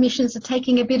global emissions are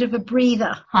taking a bit of a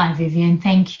breather. Hi, Vivian.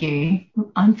 Thank you.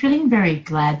 I'm feeling very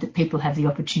glad that people have the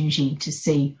opportunity to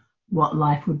see what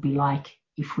life would be like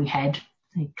if we had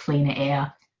cleaner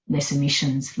air, less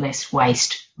emissions, less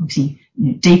waste. Obviously,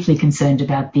 deeply concerned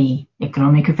about the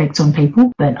economic effects on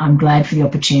people, but I'm glad for the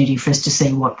opportunity for us to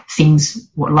see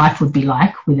what life would be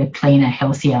like with a cleaner,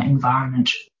 healthier environment.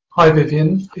 Hi,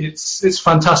 Vivian. It's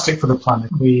fantastic for the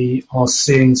planet. We are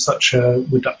seeing such a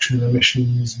reduction in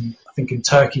emissions. And I think in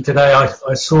Turkey today,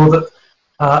 I saw that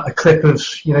a clip of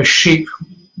sheep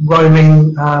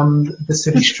roaming the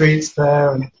city streets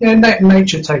there, and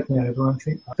nature taking over. I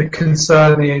think the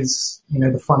concern is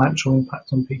the financial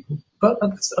impact on people, but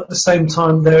at the same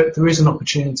time there is an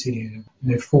opportunity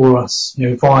here for us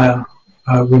via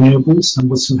renewables and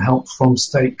with some help from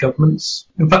state governments,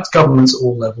 in fact governments at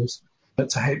all levels,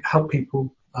 to help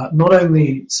people not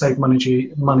only save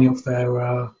money off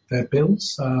their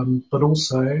bills, but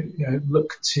also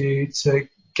look to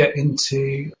get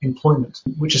into employment,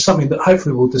 which is something that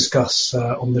hopefully we'll discuss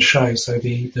on the show. So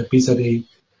the BZE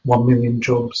 1 million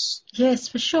jobs. Yes,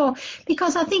 for sure.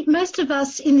 Because I think most of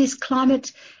us in this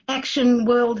climate action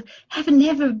world have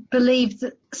never believed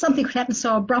that something could happen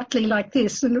so abruptly like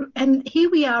this. And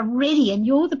here we are ready, and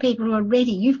you're the people who are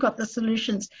ready. You've got the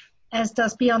solutions, as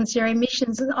does Beyond Zero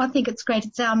Emissions. And I think it's great.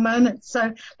 It's our moment.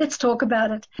 So let's talk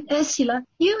about it. Ursula,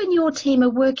 you and your team are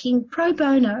working pro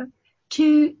bono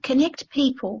to connect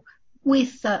people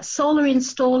with solar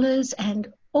installers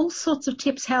and all sorts of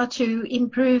tips how to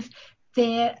improve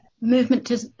their movement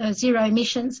to zero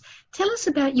emissions. Tell us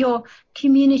about your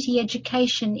community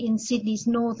education in Sydney's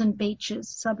Northern Beaches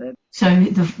suburb. So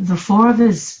the four of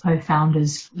us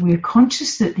co-founders, we're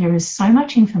conscious that there is so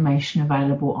much information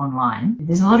available online.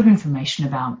 There's a lot of information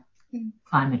about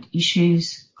climate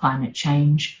issues, climate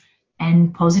change,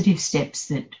 and positive steps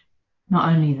that not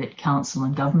only that council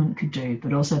and government could do,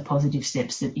 but also positive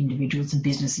steps that individuals and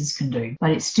businesses can do.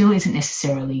 But it still isn't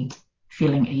necessarily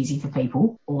feeling easy for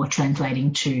people or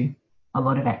translating to a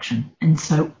lot of action. And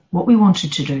so what we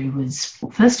wanted to do was,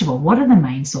 first of all, what are the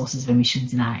main sources of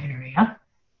emissions in our area?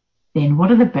 Then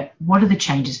what are the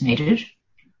changes needed?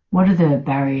 What are the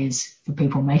barriers for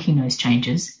people making those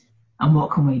changes? And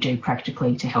what can we do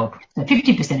practically to help? So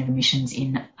 50% of emissions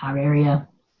in our area,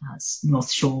 North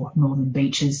Shore, Northern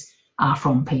Beaches, are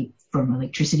from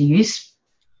electricity use.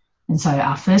 And so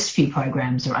our first few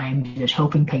programs are aimed at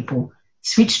helping people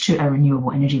switch to a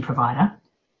renewable energy provider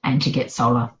and to get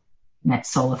solar. And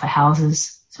that's solar for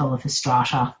houses, solar for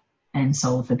strata, and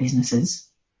solar for businesses.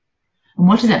 And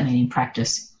what does that mean in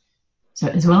practice? So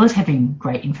as well as having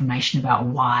great information about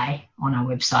why on our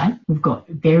website, we've got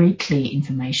very clear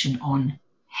information on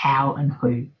how and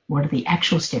who. What are the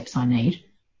actual steps I need?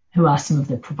 Who are some of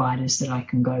the providers that I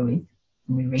can go with?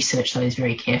 And we research those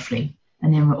very carefully.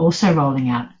 And then we're also rolling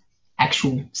out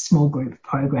actual small group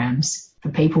programs for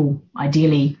people,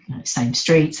 ideally, same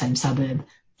street, same suburb,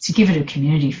 to give it a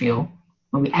community feel,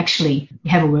 where we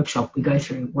have a workshop, we go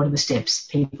through what are the steps,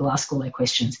 people ask all their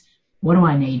questions. What do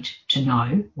I need to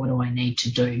know? What do I need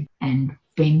to do? And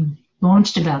been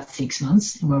launched about 6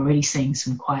 months, and we're already seeing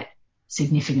some quite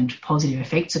significant positive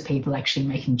effects of people actually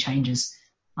making changes,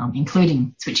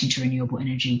 including switching to renewable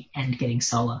energy and getting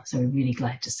solar. So we're really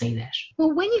glad to see that.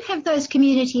 Well, when you have those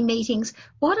community meetings,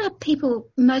 what are people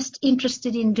most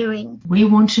interested in doing? We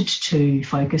wanted to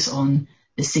focus on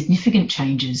the significant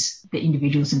changes that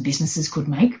individuals and businesses could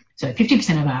make. So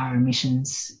 50% of our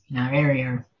emissions in our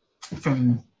area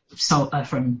from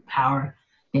power,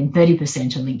 then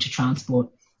 30% are linked to transport.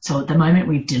 So at the moment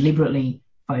we've deliberately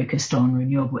focused on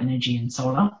renewable energy and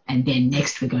solar, and then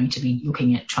next we're going to be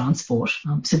looking at transport.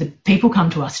 So the people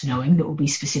come to us knowing that we'll be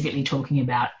specifically talking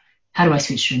about how do I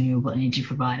switch to a renewable energy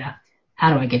provider,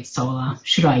 how do I get solar,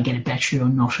 should I get a battery or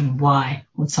not, and why,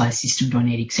 what size system do I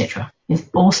need, etc.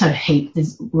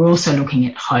 We're also looking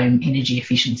at home energy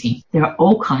efficiency. There are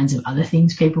all kinds of other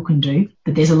things people can do,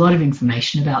 but there's a lot of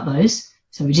information about those.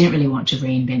 So we didn't really want to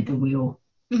reinvent the wheel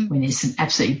when there's some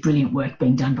absolutely brilliant work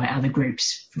being done by other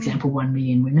groups, for example, 1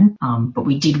 Million Women. But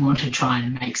we did want to try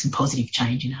and make some positive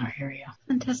change in our area.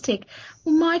 Fantastic.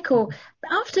 Well, Michael,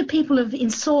 after people have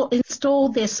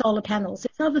installed their solar panels,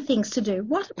 there's other things to do.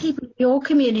 What are people in your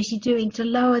community doing to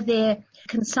lower their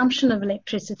consumption of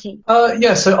electricity?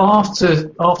 So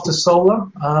after solar,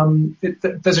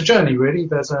 there's a journey really.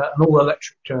 There's an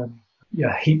all-electric journey.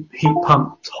 Yeah, heat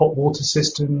pumped hot water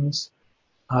systems,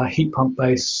 heat pump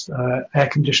based air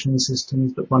conditioning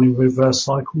systems that run in reverse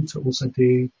cycle to also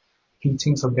do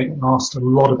heating. So I'm getting asked a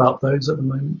lot about those at the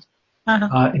moment.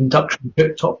 Induction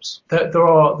cooktops. There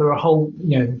are a whole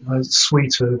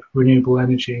suite of renewable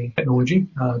energy technology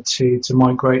to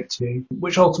migrate to,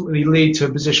 which ultimately lead to a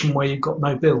position where you've got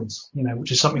no bills.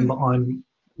 Which is something that I'm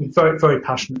very, very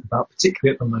passionate about,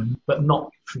 particularly at the moment, but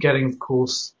not forgetting, of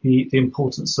course, the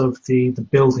importance of the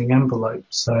building envelope.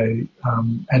 So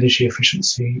energy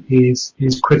efficiency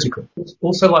is critical. I'd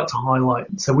also like to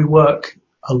highlight, so we work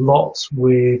a lot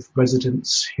with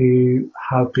residents who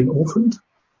have been orphaned.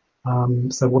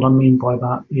 So what I mean by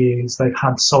that is they've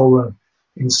had solar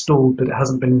installed, but it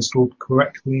hasn't been installed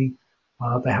correctly.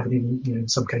 They haven't even, in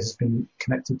some cases, been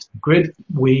connected to the grid.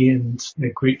 We and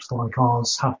groups like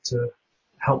ours have to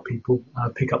help people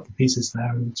pick up the pieces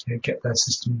there and get their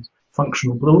systems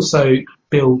functional, but also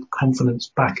build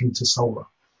confidence back into solar.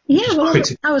 Yeah, well,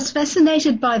 I was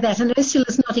fascinated by that, and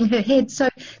Ursula's nodding her head. So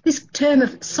this term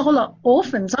of solar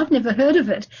orphans, I've never heard of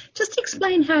it. Just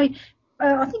explain how,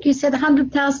 I think you said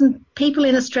 100,000 people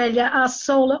in Australia are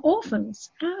solar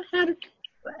orphans. How does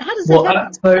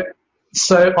that happen?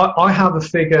 So I have a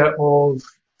figure of,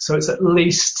 so it's at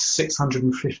least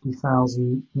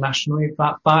 650,000 nationally.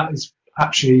 That is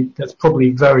actually, that's probably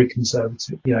very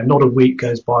conservative. Not a week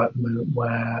goes by at the moment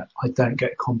where I don't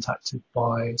get contacted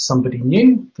by somebody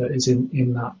new that is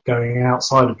in that, going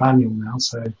outside of Banyule now.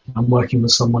 So I'm working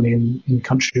with someone in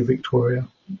country Victoria,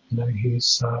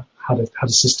 who's had a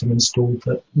system installed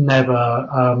that never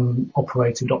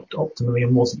operated optimally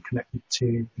and wasn't connected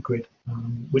to the grid,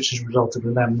 which has resulted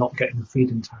in them not getting the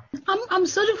feed-in tariff. I'm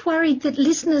sort of worried that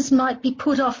listeners might be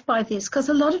put off by this because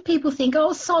a lot of people think,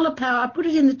 oh, solar power, I put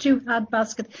it in the too hard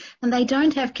basket, and they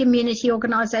don't have community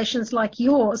organisations like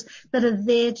yours that are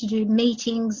there to do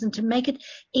meetings and to make it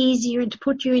easier and to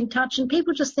put you in touch. And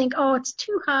people just think, oh, it's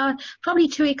too hard, probably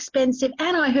too expensive.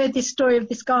 And I heard this story of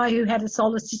this guy who had a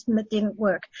solar system that didn't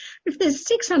work. If there's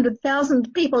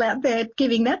 600,000 people out there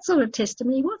giving that sort of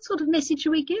testimony, what sort of message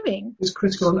are we giving? It's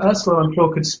critical, and Ursula, I'm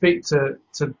sure, could speak to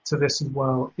this as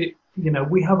well.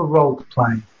 We have a role to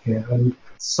play here, and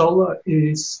solar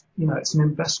is, it's an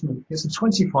investment. It's a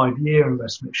 25-year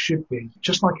investment. It should be,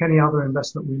 just like any other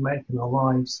investment we make in our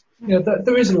lives.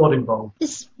 There is a lot involved.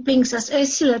 This brings us,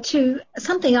 Ursula, to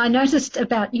something I noticed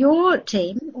about your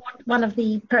team. One of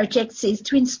the projects is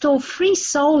to install free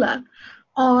solar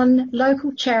on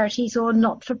local charities or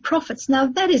not-for-profits. Now,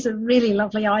 that is a really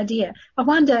lovely idea. I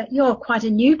wonder, you're quite a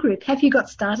new group. Have you got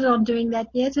started on doing that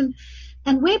yet?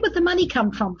 And where would the money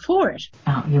come from for it?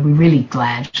 We're really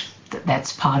glad that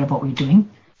that's part of what we're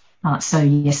doing. So,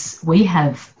 yes,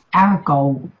 our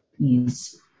goal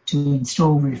is to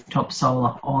install rooftop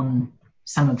solar on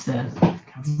some of the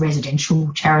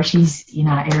residential charities in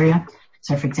our area.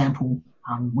 So, for example,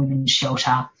 women's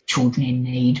shelter, children in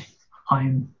need,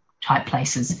 home type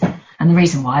places. And the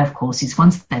reason why, of course, is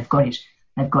once they've got it,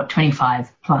 they've got 25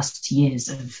 plus years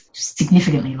of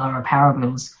significantly lower power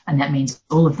bills, and that means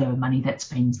all of the money that's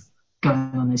been going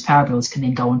on those power bills can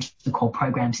then go onto the core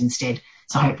programs instead.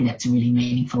 So hopefully that's a really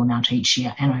meaningful amount each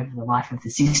year and over the life of the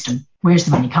system. Where's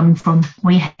the money coming from?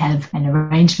 We have an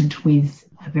arrangement with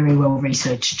a very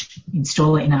well-researched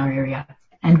installer in our area,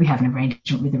 and we have an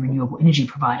arrangement with a renewable energy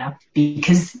provider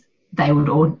because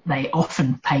they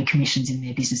often pay commissions in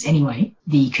their business anyway.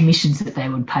 The commissions that they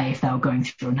would pay if they were going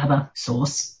through another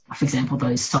source, for example,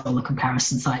 those solar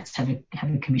comparison sites have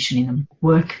a commission in them.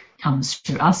 Work comes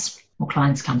through us, or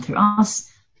clients come through us.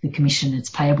 The commission that's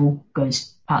payable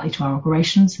goes partly to our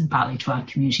operations and partly to our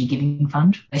community giving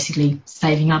fund, basically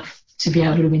saving up to be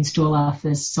able to install our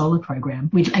first solar program.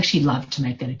 We'd actually love to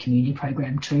make that a community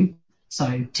program too.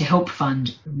 So to help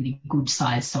fund a really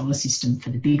good-sized solar system for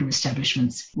the bigger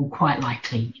establishments, we'll quite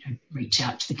likely reach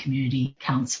out to the community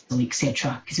council,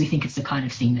 etc., because we think it's the kind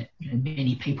of thing that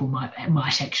many people might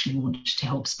actually want to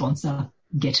help sponsor,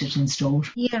 get it installed.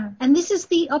 Yeah, and this is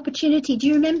the opportunity. Do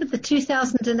you remember the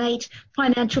 2008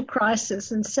 financial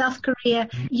crisis, and South Korea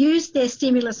used their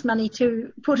stimulus money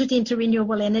to put it into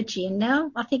renewable energy, and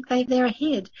now I think they're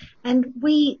ahead. And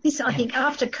I think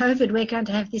after COVID, we're going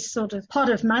to have this sort of pot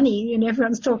of money,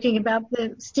 everyone's talking about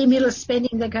the stimulus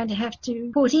spending they're going to have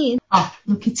to put in. Oh,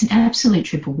 look, it's an absolute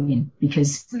triple win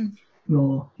because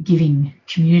you're giving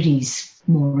communities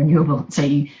more renewable. So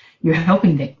you're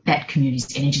helping that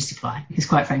community's energy supply because,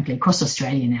 quite frankly, across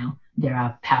Australia now, there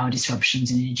are power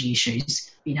disruptions and energy issues.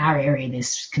 In our area,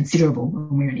 there's considerable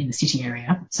when we're in the city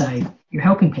area. So you're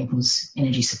helping people's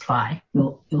energy supply.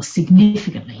 You're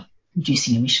significantly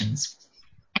reducing emissions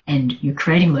and you're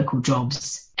creating local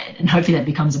jobs. And hopefully that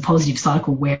becomes a positive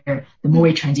cycle where the more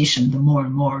we transition, the more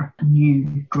and more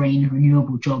new green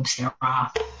renewable jobs there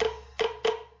are.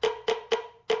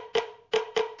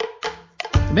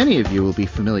 Many of you will be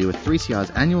familiar with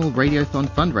 3CR's annual Radiothon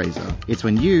fundraiser. It's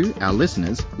when you, our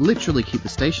listeners, literally keep the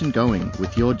station going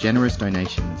with your generous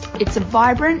donations. It's a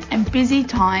vibrant and busy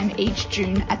time each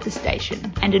June at the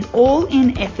station, and an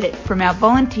all-in effort from our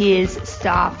volunteers,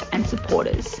 staff and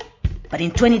supporters. But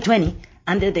in 2020,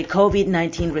 under the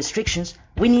COVID-19 restrictions,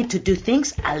 we need to do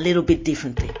things a little bit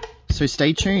differently. So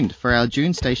stay tuned for our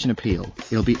June station appeal.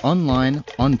 It'll be online,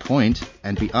 on point,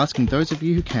 and be asking those of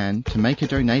you who can to make a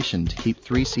donation to keep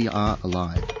 3CR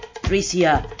alive.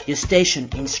 3CR, your station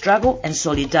in struggle and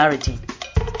solidarity.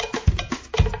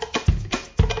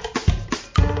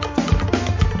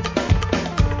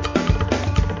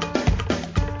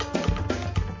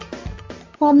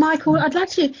 Well, Michael, I'd like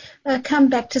to come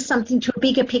back to a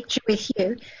bigger picture with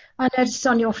you. I noticed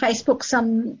on your Facebook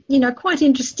some, quite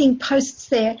interesting posts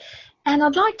there. And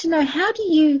I'd like to know, how do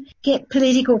you get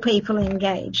political people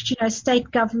engaged? State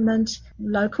government,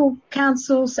 local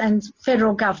councils and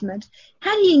federal government.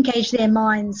 How do you engage their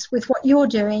minds with what you're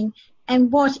doing?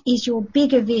 And what is your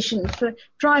bigger vision for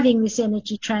driving this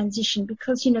energy transition?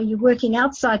 Because, you're working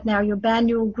outside now, your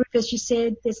Banual group, as you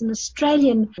said, there's an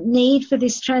Australian need for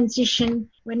this transition.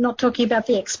 We're not talking about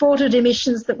the exported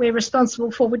emissions that we're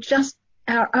responsible for, but just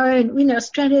our own.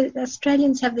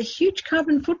 Australians have the huge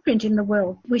carbon footprint in the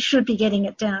world. We should be getting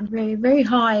it down very, very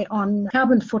high on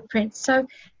carbon footprint. So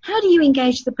How do you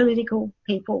engage the political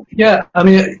people? Yeah, I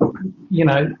mean,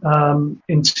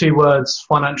 in 2 words,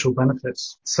 financial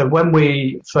benefits. So when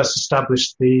we first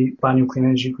established the Banyan Clean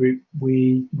Energy Group,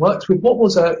 we worked with what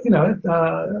was a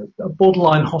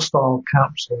borderline hostile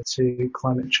council to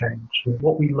climate change. And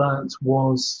what we learnt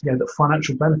was, that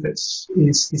financial benefits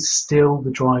is still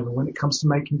the driver. When it comes to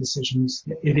making decisions,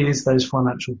 it is those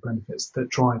financial benefits that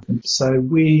drive them. So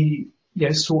we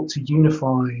sought to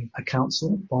unify a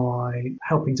council by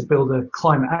helping to build a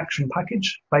climate action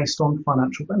package based on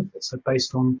financial benefits. So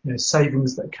based on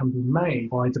savings that can be made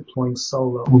by deploying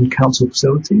solar on council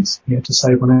facilities, to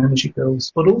save on energy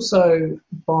bills, but also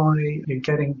by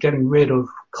getting rid of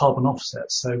carbon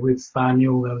offsets. So with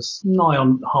Banyan, there was nigh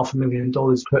on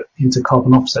 $500,000 put into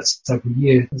carbon offsets every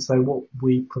year. And so what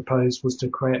we proposed was to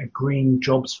create a green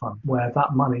jobs fund where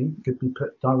that money could be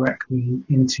put directly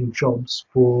into jobs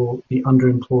for the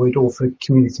underemployed or for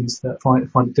communities that find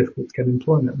it difficult to get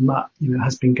employment. And that,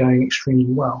 has been going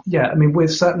extremely well. Yeah, I mean,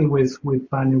 with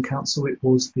Banyan Council, it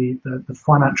was the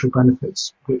financial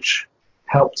benefits which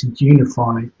helped to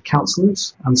unify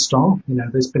councillors and staff.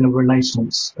 There's been a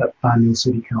renaissance at Banyan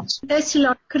City Council.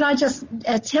 Ursula, could I just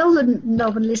tell the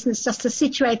Melbourne listeners, just to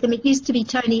situate them, it used to be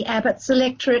Tony Abbott's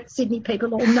electorate. Sydney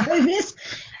people all know this.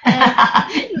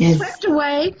 Yes. Swept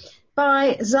away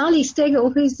by Zali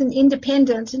Steggall, who's an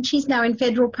independent, and she's now in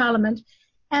federal parliament.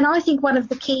 And I think one of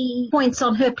the key points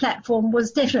on her platform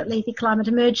was definitely the climate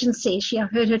emergency. I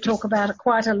heard her talk about it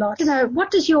quite a lot.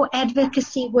 What does your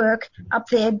advocacy work up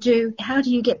there do? How do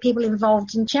you get people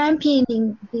involved in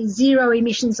championing the zero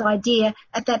emissions idea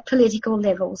at that political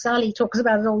level? Zali talks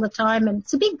about it all the time, and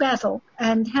it's a big battle.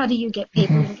 And how do you get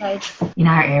people engaged? In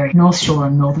our area, North Shore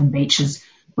and Northern Beaches,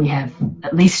 we have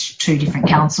at least 2 different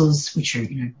councils, which are,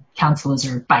 councillors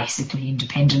are basically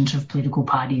independent of political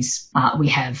parties. We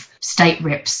have state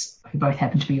reps who both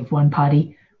happen to be of one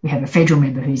party. We have a federal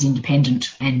member who's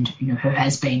independent and, who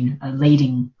has been a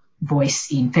leading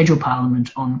voice in federal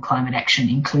parliament on climate action,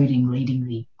 including leading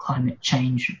the climate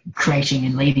change, creating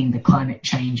and leading the climate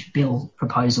change bill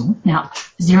proposal. Now,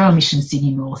 Zero Emissions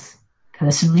Sydney North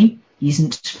personally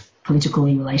isn't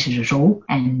politically related at all,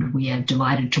 and we are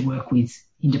delighted to work with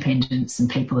independents and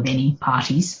people of any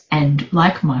parties. And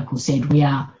like Michael said, we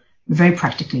are very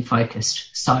practically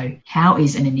focused. So how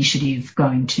is an initiative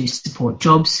going to support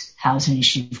jobs? How is an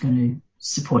initiative going to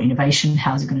support innovation?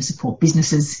 How is it going to support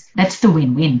businesses? That's the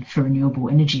win-win for renewable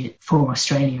energy for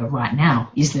Australia right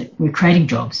now, is that we're creating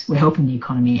jobs, we're helping the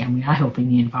economy, and we are helping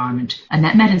the environment. And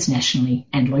that matters nationally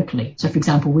and locally. So, for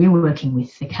example, we're working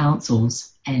with the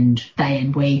councils, and they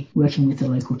and we working with the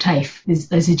local TAFE.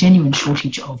 There's a genuine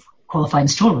shortage of qualified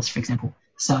installers, for example.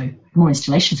 So the more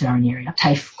installations are in the area,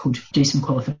 TAFE could do some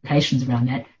qualifications around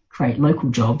that, create local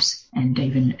jobs, and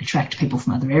even attract people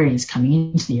from other areas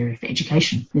coming into the area for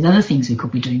education. There's other things we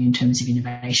could be doing in terms of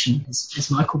innovation. As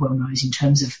Michael well knows, in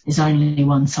terms of there's only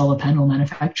one solar panel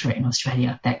manufacturer in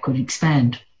Australia. That could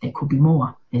expand. There could be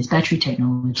more. There's battery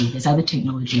technology. There's other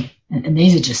technology. And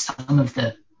these are just some of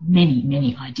the many,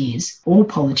 many ideas. All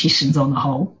politicians on the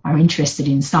whole are interested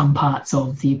in some parts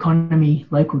of the economy,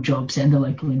 local jobs and the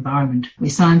local environment. We're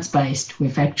science-based,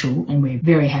 we're factual, and we're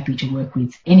very happy to work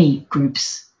with any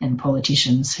groups and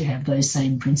politicians who have those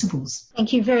same principles.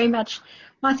 Thank you very much.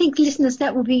 I think, listeners,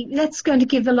 that's going to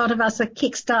give a lot of us a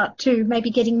kickstart to maybe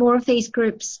getting more of these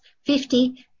groups.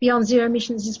 50 Beyond Zero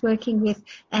Emissions is working with,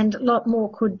 and a lot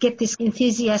more could get this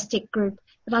enthusiastic group.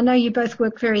 But I know you both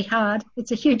work very hard.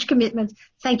 It's a huge commitment.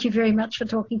 Thank you very much for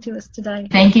talking to us today.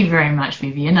 Thank you very much,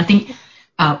 Vivian. I think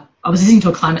I was listening to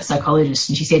a climate psychologist,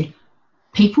 and she said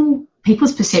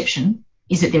people's perception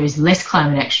is that there is less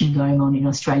climate action going on in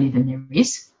Australia than there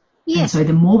is. Yes. And so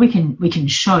the more we can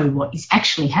show what is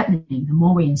actually happening, the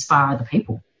more we inspire other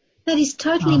people. That is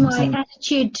totally my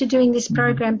attitude to doing this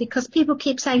program, because people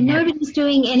keep saying nobody's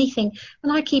doing anything.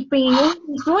 And I keep bringing all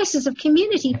these voices of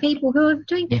community people who are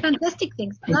doing fantastic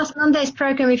things. Last Monday's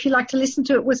program, if you like to listen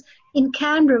to it, was in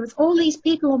Canberra with all these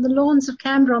people on the lawns of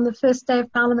Canberra on the first day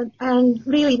of Parliament. And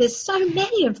really, there's so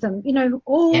many of them,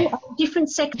 all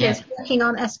different sectors working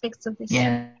on aspects of this.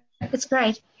 Yeah. It's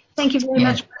great. Thank you very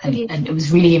much. And it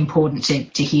was really important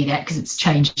to hear that, because it's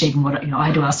changed even what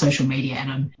I do our social media,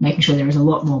 and I'm making sure there is a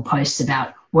lot more posts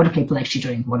about what are people actually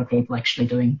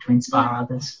doing, to inspire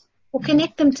others. Well,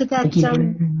 connect them to that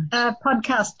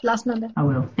podcast last Monday. I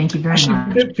will. Thank you very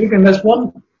much. Vivian,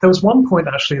 there was one point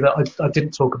actually that I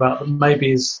didn't talk about that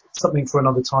maybe is something for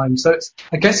another time. So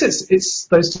it's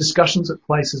those discussions at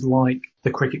places like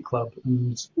the cricket club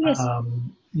and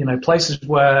places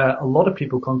where a lot of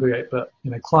people congregate, but,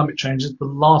 climate change is the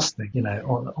last thing,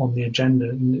 on the agenda.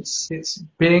 And it's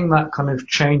being that kind of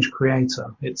change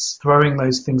creator. It's throwing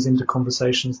those things into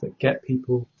conversations that get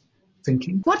people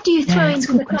thinking. What do you throw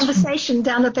into the conversation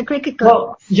down at the cricket club?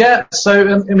 Well, yeah.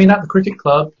 So, at the cricket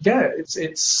club,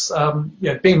 it's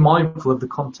being mindful of the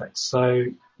context. So,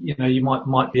 you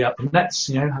might be at the nets,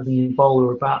 having a bowl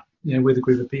or a bat, with a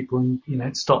group of people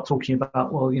and, start talking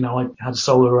about, well, I had a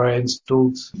solar array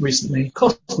installed recently. It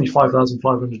cost me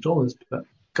 $5,500, but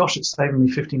gosh, it's saving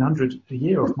me $1,500 a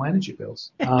year off my energy bills.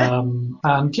 And,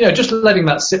 just letting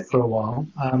that sit for a while.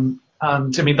 And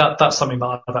that's something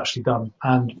that I've actually done.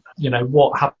 And,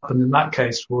 what happened in that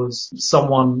case was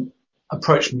someone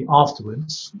approached me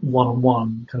afterwards,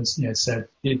 one-on-one, kind of, said,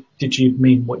 did you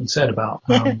mean what you said about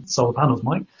solar panels,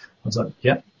 Mike? I was like,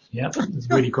 yeah, it's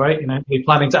really great. We're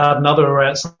planning to add another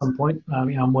array at some point.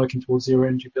 I'm working towards zero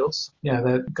energy bills.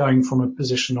 They're going from a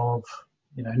position of,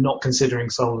 not considering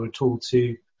solar at all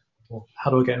to, well,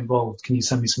 how do I get involved? Can you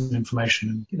send me some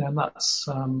information? And that's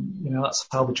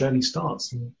how the journey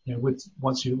starts. And,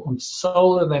 once you're on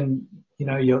solar, then,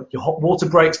 your hot water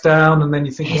breaks down, and then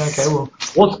you think, okay, well,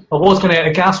 I was going to get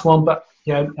a gas one, but,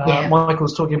 Michael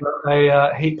was talking about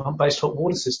a heat pump based hot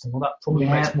water system. Well, that probably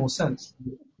makes more sense.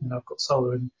 I've got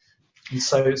solar and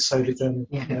so did them.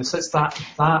 So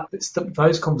it's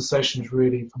those conversations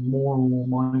really I'm more and more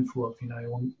mindful of,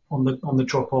 on the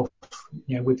drop off,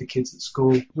 with the kids at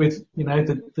school, with,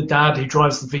 the dad who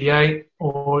drives the V8,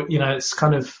 or, it's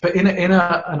kind of, but in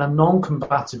a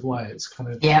non-combative way. It's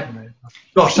kind of,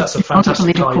 gosh, that's a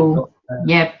fantastic political.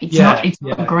 It's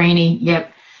not greeny.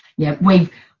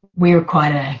 We're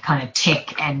quite a kind of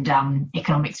tech and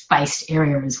economics-based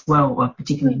area as well,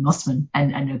 particularly in Mosman,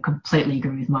 and I completely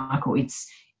agree with Michael. It's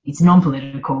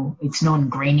non-political, it's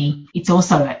non-greeny. It's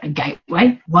also a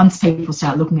gateway. Once people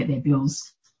start looking at their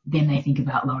bills, then they think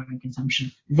about lowering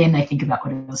consumption. Then they think about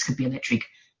what else could be electric.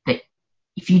 But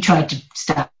if you try to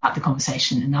start the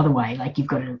conversation another way, like you've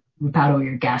got to rip out all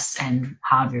your gas and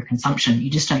halve your consumption, you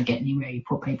just don't get anywhere. You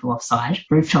put people offside.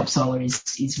 Rooftop solar is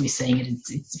we're seeing it,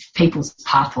 it's people's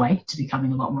pathway to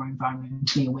becoming a lot more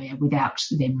environmentally aware without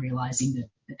them realising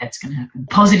that that's going to happen.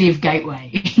 Positive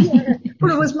gateway.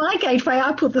 Well, it was my gateway.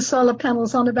 I put the solar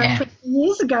panels on about 20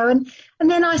 years ago, and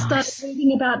then I started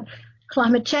reading about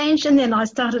climate change, and then I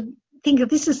started thinking,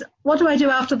 what do I do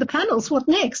after the panels? What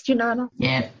next? And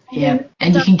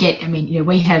you can get,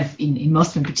 we have in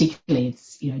Mosman particularly,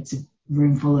 it's a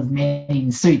room full of men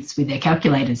in suits with their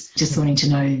calculators, just wanting to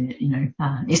know,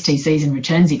 STCs and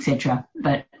returns, etc.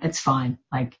 But it's fine.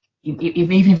 Like,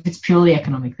 even if it's purely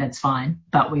economic, that's fine.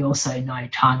 But we also know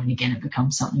time and again it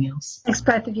becomes something else. Thanks,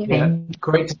 both of you. Yeah,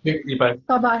 great to speak with you both.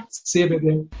 Bye-bye. See you,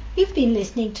 Vivian. You've been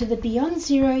listening to the Beyond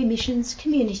Zero Emissions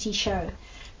Community Show.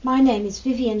 My name is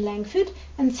Vivian Langford,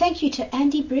 and thank you to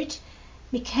Andy Britt,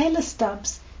 Michaela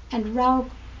Stubbs, and Raul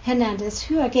Hernandez,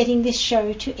 who are getting this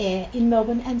show to air in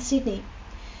Melbourne and Sydney.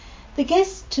 The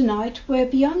guests tonight were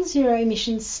Beyond Zero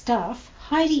Emissions staff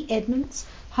Heidi Edmonds,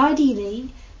 Heidi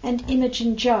Lee, and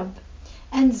Imogen Jubb,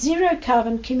 and Zero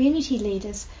Carbon community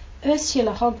leaders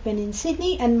Ursula Hogben in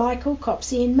Sydney and Michael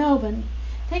Copsey in Melbourne.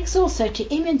 Thanks also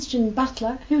to Imogen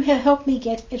Butler, who helped me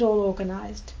get it all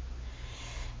organised.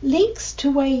 Links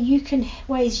to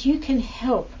ways you can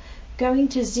help going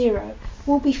to zero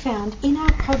will be found in our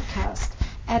podcast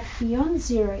at Beyond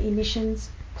Zero Emissions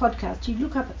Podcast. You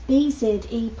look up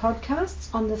BZE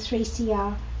Podcasts on the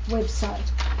 3CR website.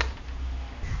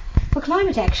 For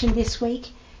climate action this week,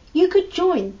 you could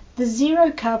join the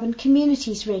Zero Carbon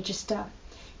Communities Register.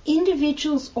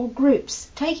 Individuals or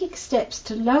groups taking steps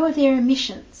to lower their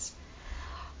emissions.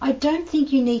 I don't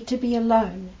think you need to be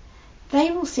alone. They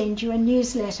will send you a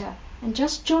newsletter, and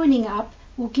just joining up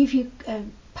will give you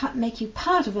make you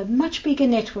part of a much bigger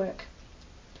network.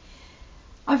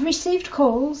 I've received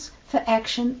calls for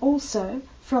action also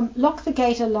from Lock the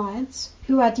Gate Alliance,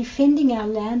 who are defending our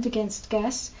land against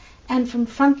gas, and from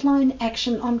Frontline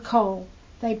Action on Coal.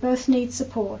 They both need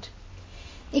support.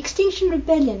 Extinction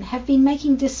Rebellion have been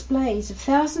making displays of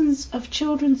thousands of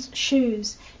children's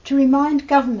shoes to remind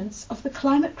governments of the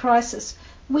climate crisis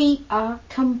we are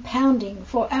compounding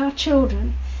for our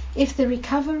children if the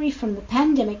recovery from the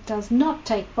pandemic does not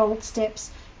take bold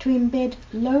steps to embed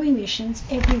low emissions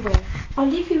everywhere. I'll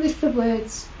leave you with the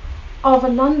words of a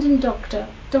London doctor,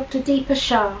 Dr. Deepa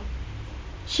Shah.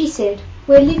 She said,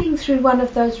 "We're living through one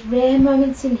of those rare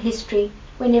moments in history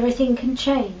when everything can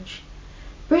change.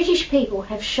 British people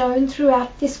have shown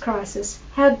throughout this crisis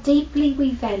how deeply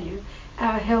we value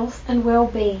our health and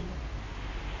well-being."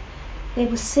 There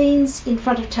were scenes in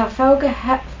front of Trafalgar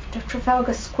of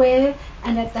Trafalgar Square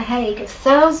and at The Hague of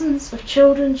thousands of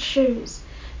children's shoes,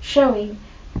 showing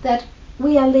that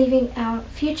we are leaving our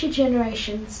future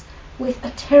generations with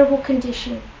a terrible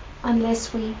condition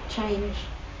unless we change.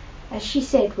 As she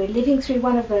said, we're living through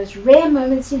one of those rare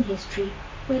moments in history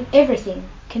when everything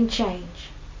can change.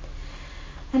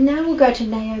 And now we'll go to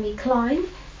Naomi Klein,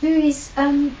 who is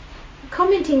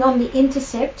commenting on The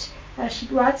Intercept. She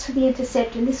writes for The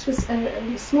Intercept, and this was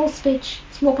a small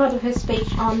part of her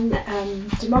speech on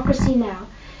Democracy Now!,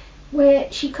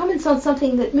 where she comments on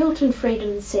something that Milton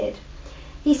Friedman said.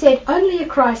 He said, "Only a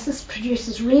crisis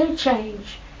produces real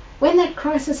change. When that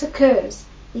crisis occurs,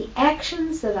 the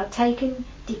actions that are taken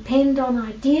depend on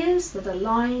ideas that are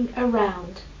lying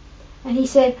around." And he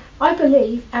said, "I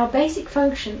believe our basic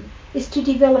function is to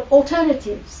develop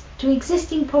alternatives to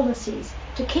existing policies,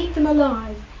 to keep them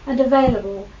alive and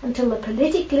available until the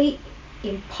politically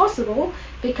impossible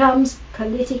becomes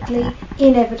politically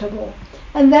inevitable."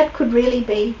 And that could really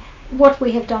be what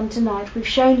we have done tonight. We've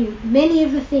shown you many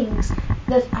of the things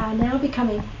that are now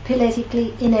becoming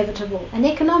politically inevitable and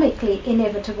economically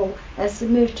inevitable as the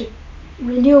move to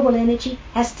renewable energy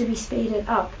has to be speeded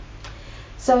up.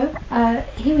 So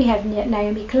here we have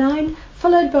Naomi Klein,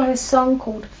 followed by a song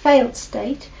called Failed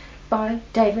State by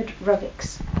David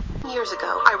Rovics. Years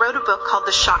ago, I wrote a book called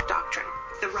The Shock Doctrine,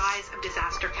 The Rise of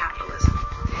Disaster Capitalism.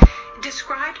 It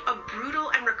described a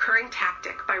brutal and recurring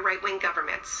tactic by right-wing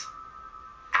governments.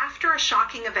 After a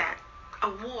shocking event, a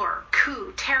war,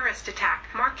 coup, terrorist attack,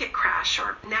 market crash,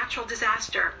 or natural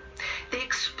disaster, they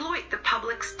exploit the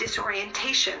public's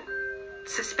disorientation,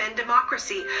 suspend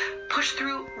democracy, push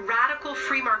through radical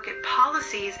free market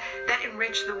policies that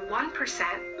enrich the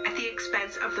 1% at the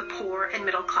expense of the poor and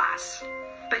middle class.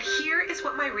 But here is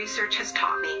what my research has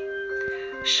taught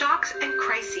me. Shocks and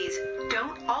crises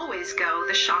don't always go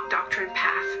the shock doctrine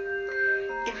path.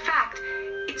 In fact,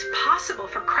 it's possible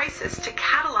for crisis to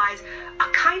catalyze a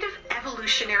kind of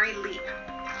evolutionary leap.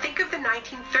 Think of the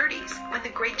 1930s, when the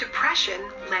Great Depression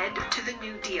led to the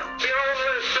New Deal. The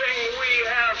only thing we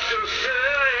have to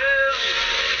fear is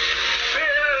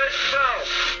fear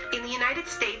itself. In the United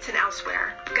States and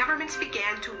elsewhere, governments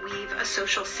began to weave a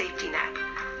social safety net,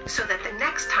 so that the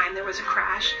next time there was a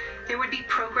crash, there would be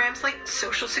programs like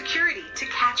Social Security to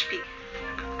catch people.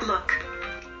 Look,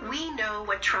 we know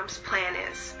what Trump's plan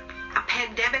is. A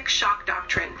pandemic shock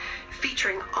doctrine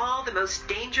featuring all the most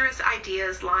dangerous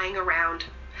ideas lying around,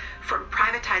 from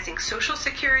privatizing Social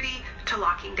Security to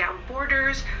locking down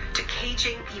borders to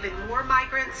caging even more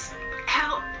migrants.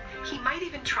 Hell, he might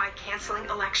even try canceling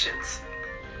elections.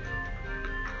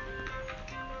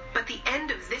 But the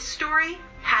end of this story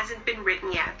hasn't been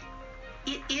written yet.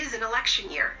 It is an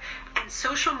election year, and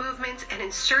social movements and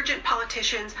insurgent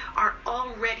politicians are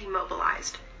already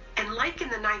mobilized. And like in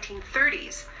the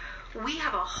 1930s, we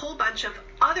have a whole bunch of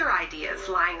other ideas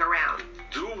lying around.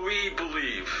 Do we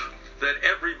believe that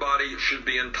everybody should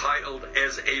be entitled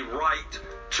as a right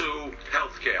to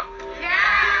health care? Yeah!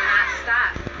 We will not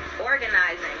stop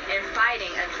organizing and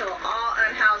fighting until all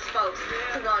unhoused folks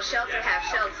who go on shelter have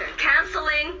shelter.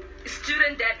 Canceling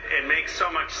student debt. It makes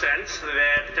so much sense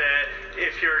that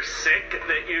if you're sick,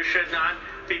 that you should not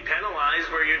be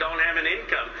penalized where you don't have an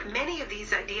income. Many of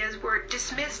these ideas were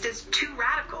dismissed as too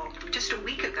radical just a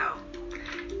week ago.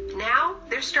 Now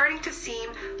they're starting to seem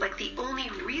like the only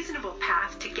reasonable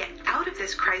path to get out of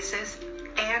this crisis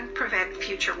and prevent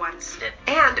future ones.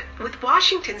 And with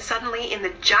Washington suddenly in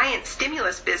the giant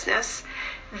stimulus business,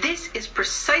 this is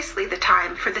precisely the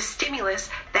time for the stimulus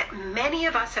that many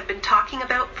of us have been talking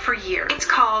about for years. It's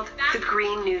called the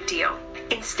Green New Deal.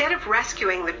 Instead of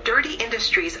rescuing the dirty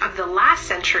industries of the last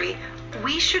century,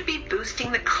 we should be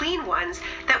boosting the clean ones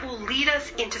that will lead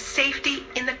us into safety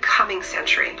in the coming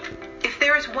century. If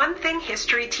there is one thing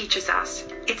history teaches us,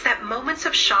 it's that moments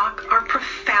of shock are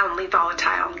profoundly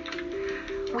volatile.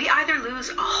 We either lose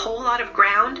a whole lot of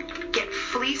ground, get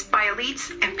fleeced by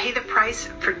elites, and pay the price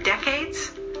for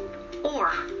decades,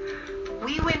 or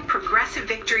we win progressive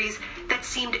victories that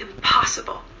seemed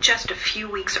impossible just a few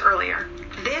weeks earlier.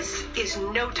 This is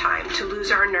no time to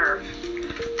lose our nerve.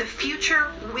 The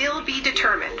future will be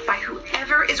determined by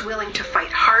whoever is willing to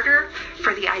fight harder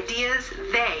for the ideas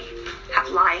they have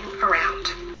lying around.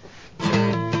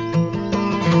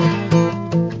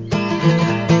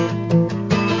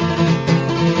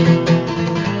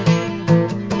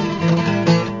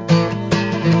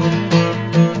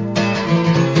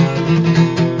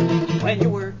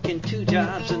 working 2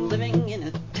 jobs and living in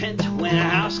a tent when a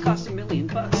house costs $1 million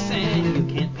and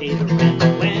you can't pay the rent.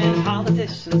 When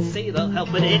politicians say they'll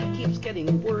help, but it keeps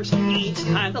getting worse each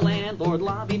time the landlord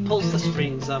lobby pulls the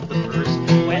strings of the purse.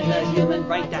 When the human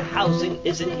right to housing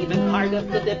isn't even part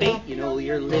of the debate, you know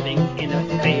you're living in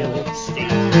a failed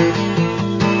state.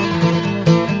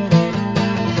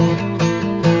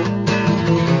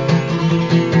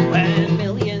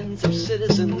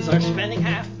 Citizens are spending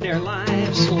half their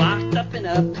lives locked up in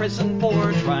a prison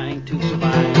for trying to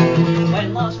survive.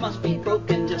 When laws must be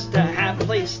broken just to have a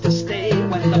place to stay.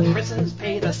 When the prisons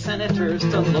pay the senators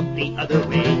to look the other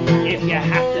way. If you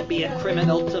have to be a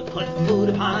criminal to put food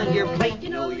upon your plate, you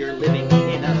know you're living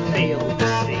in a failed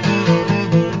state.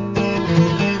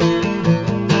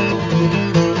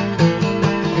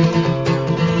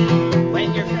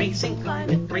 When you're facing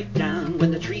climate breakdown,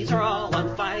 when the trees are all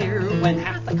on fire, when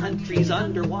half the country's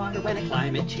underwater, when a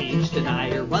climate change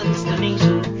denier runs the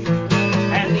nation,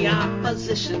 and the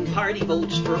opposition party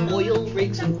votes for oil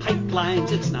rigs and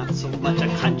pipelines, it's not so much a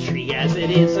country as it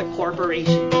is a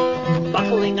corporation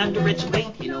buckling under its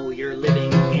weight, you know you're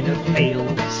living in a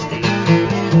failed state.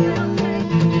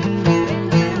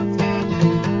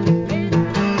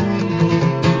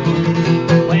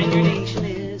 When your nation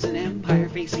is an empire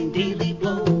facing daily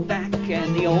blowback,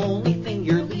 and the only thing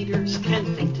your leaders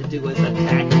can think to do is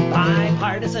attack,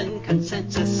 bipartisan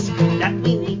consensus that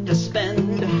we need to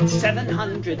spend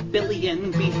 $700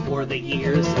 billion before the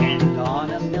year's end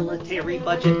on a military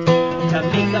budget to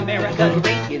make America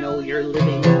great, you know you're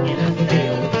living in a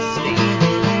failed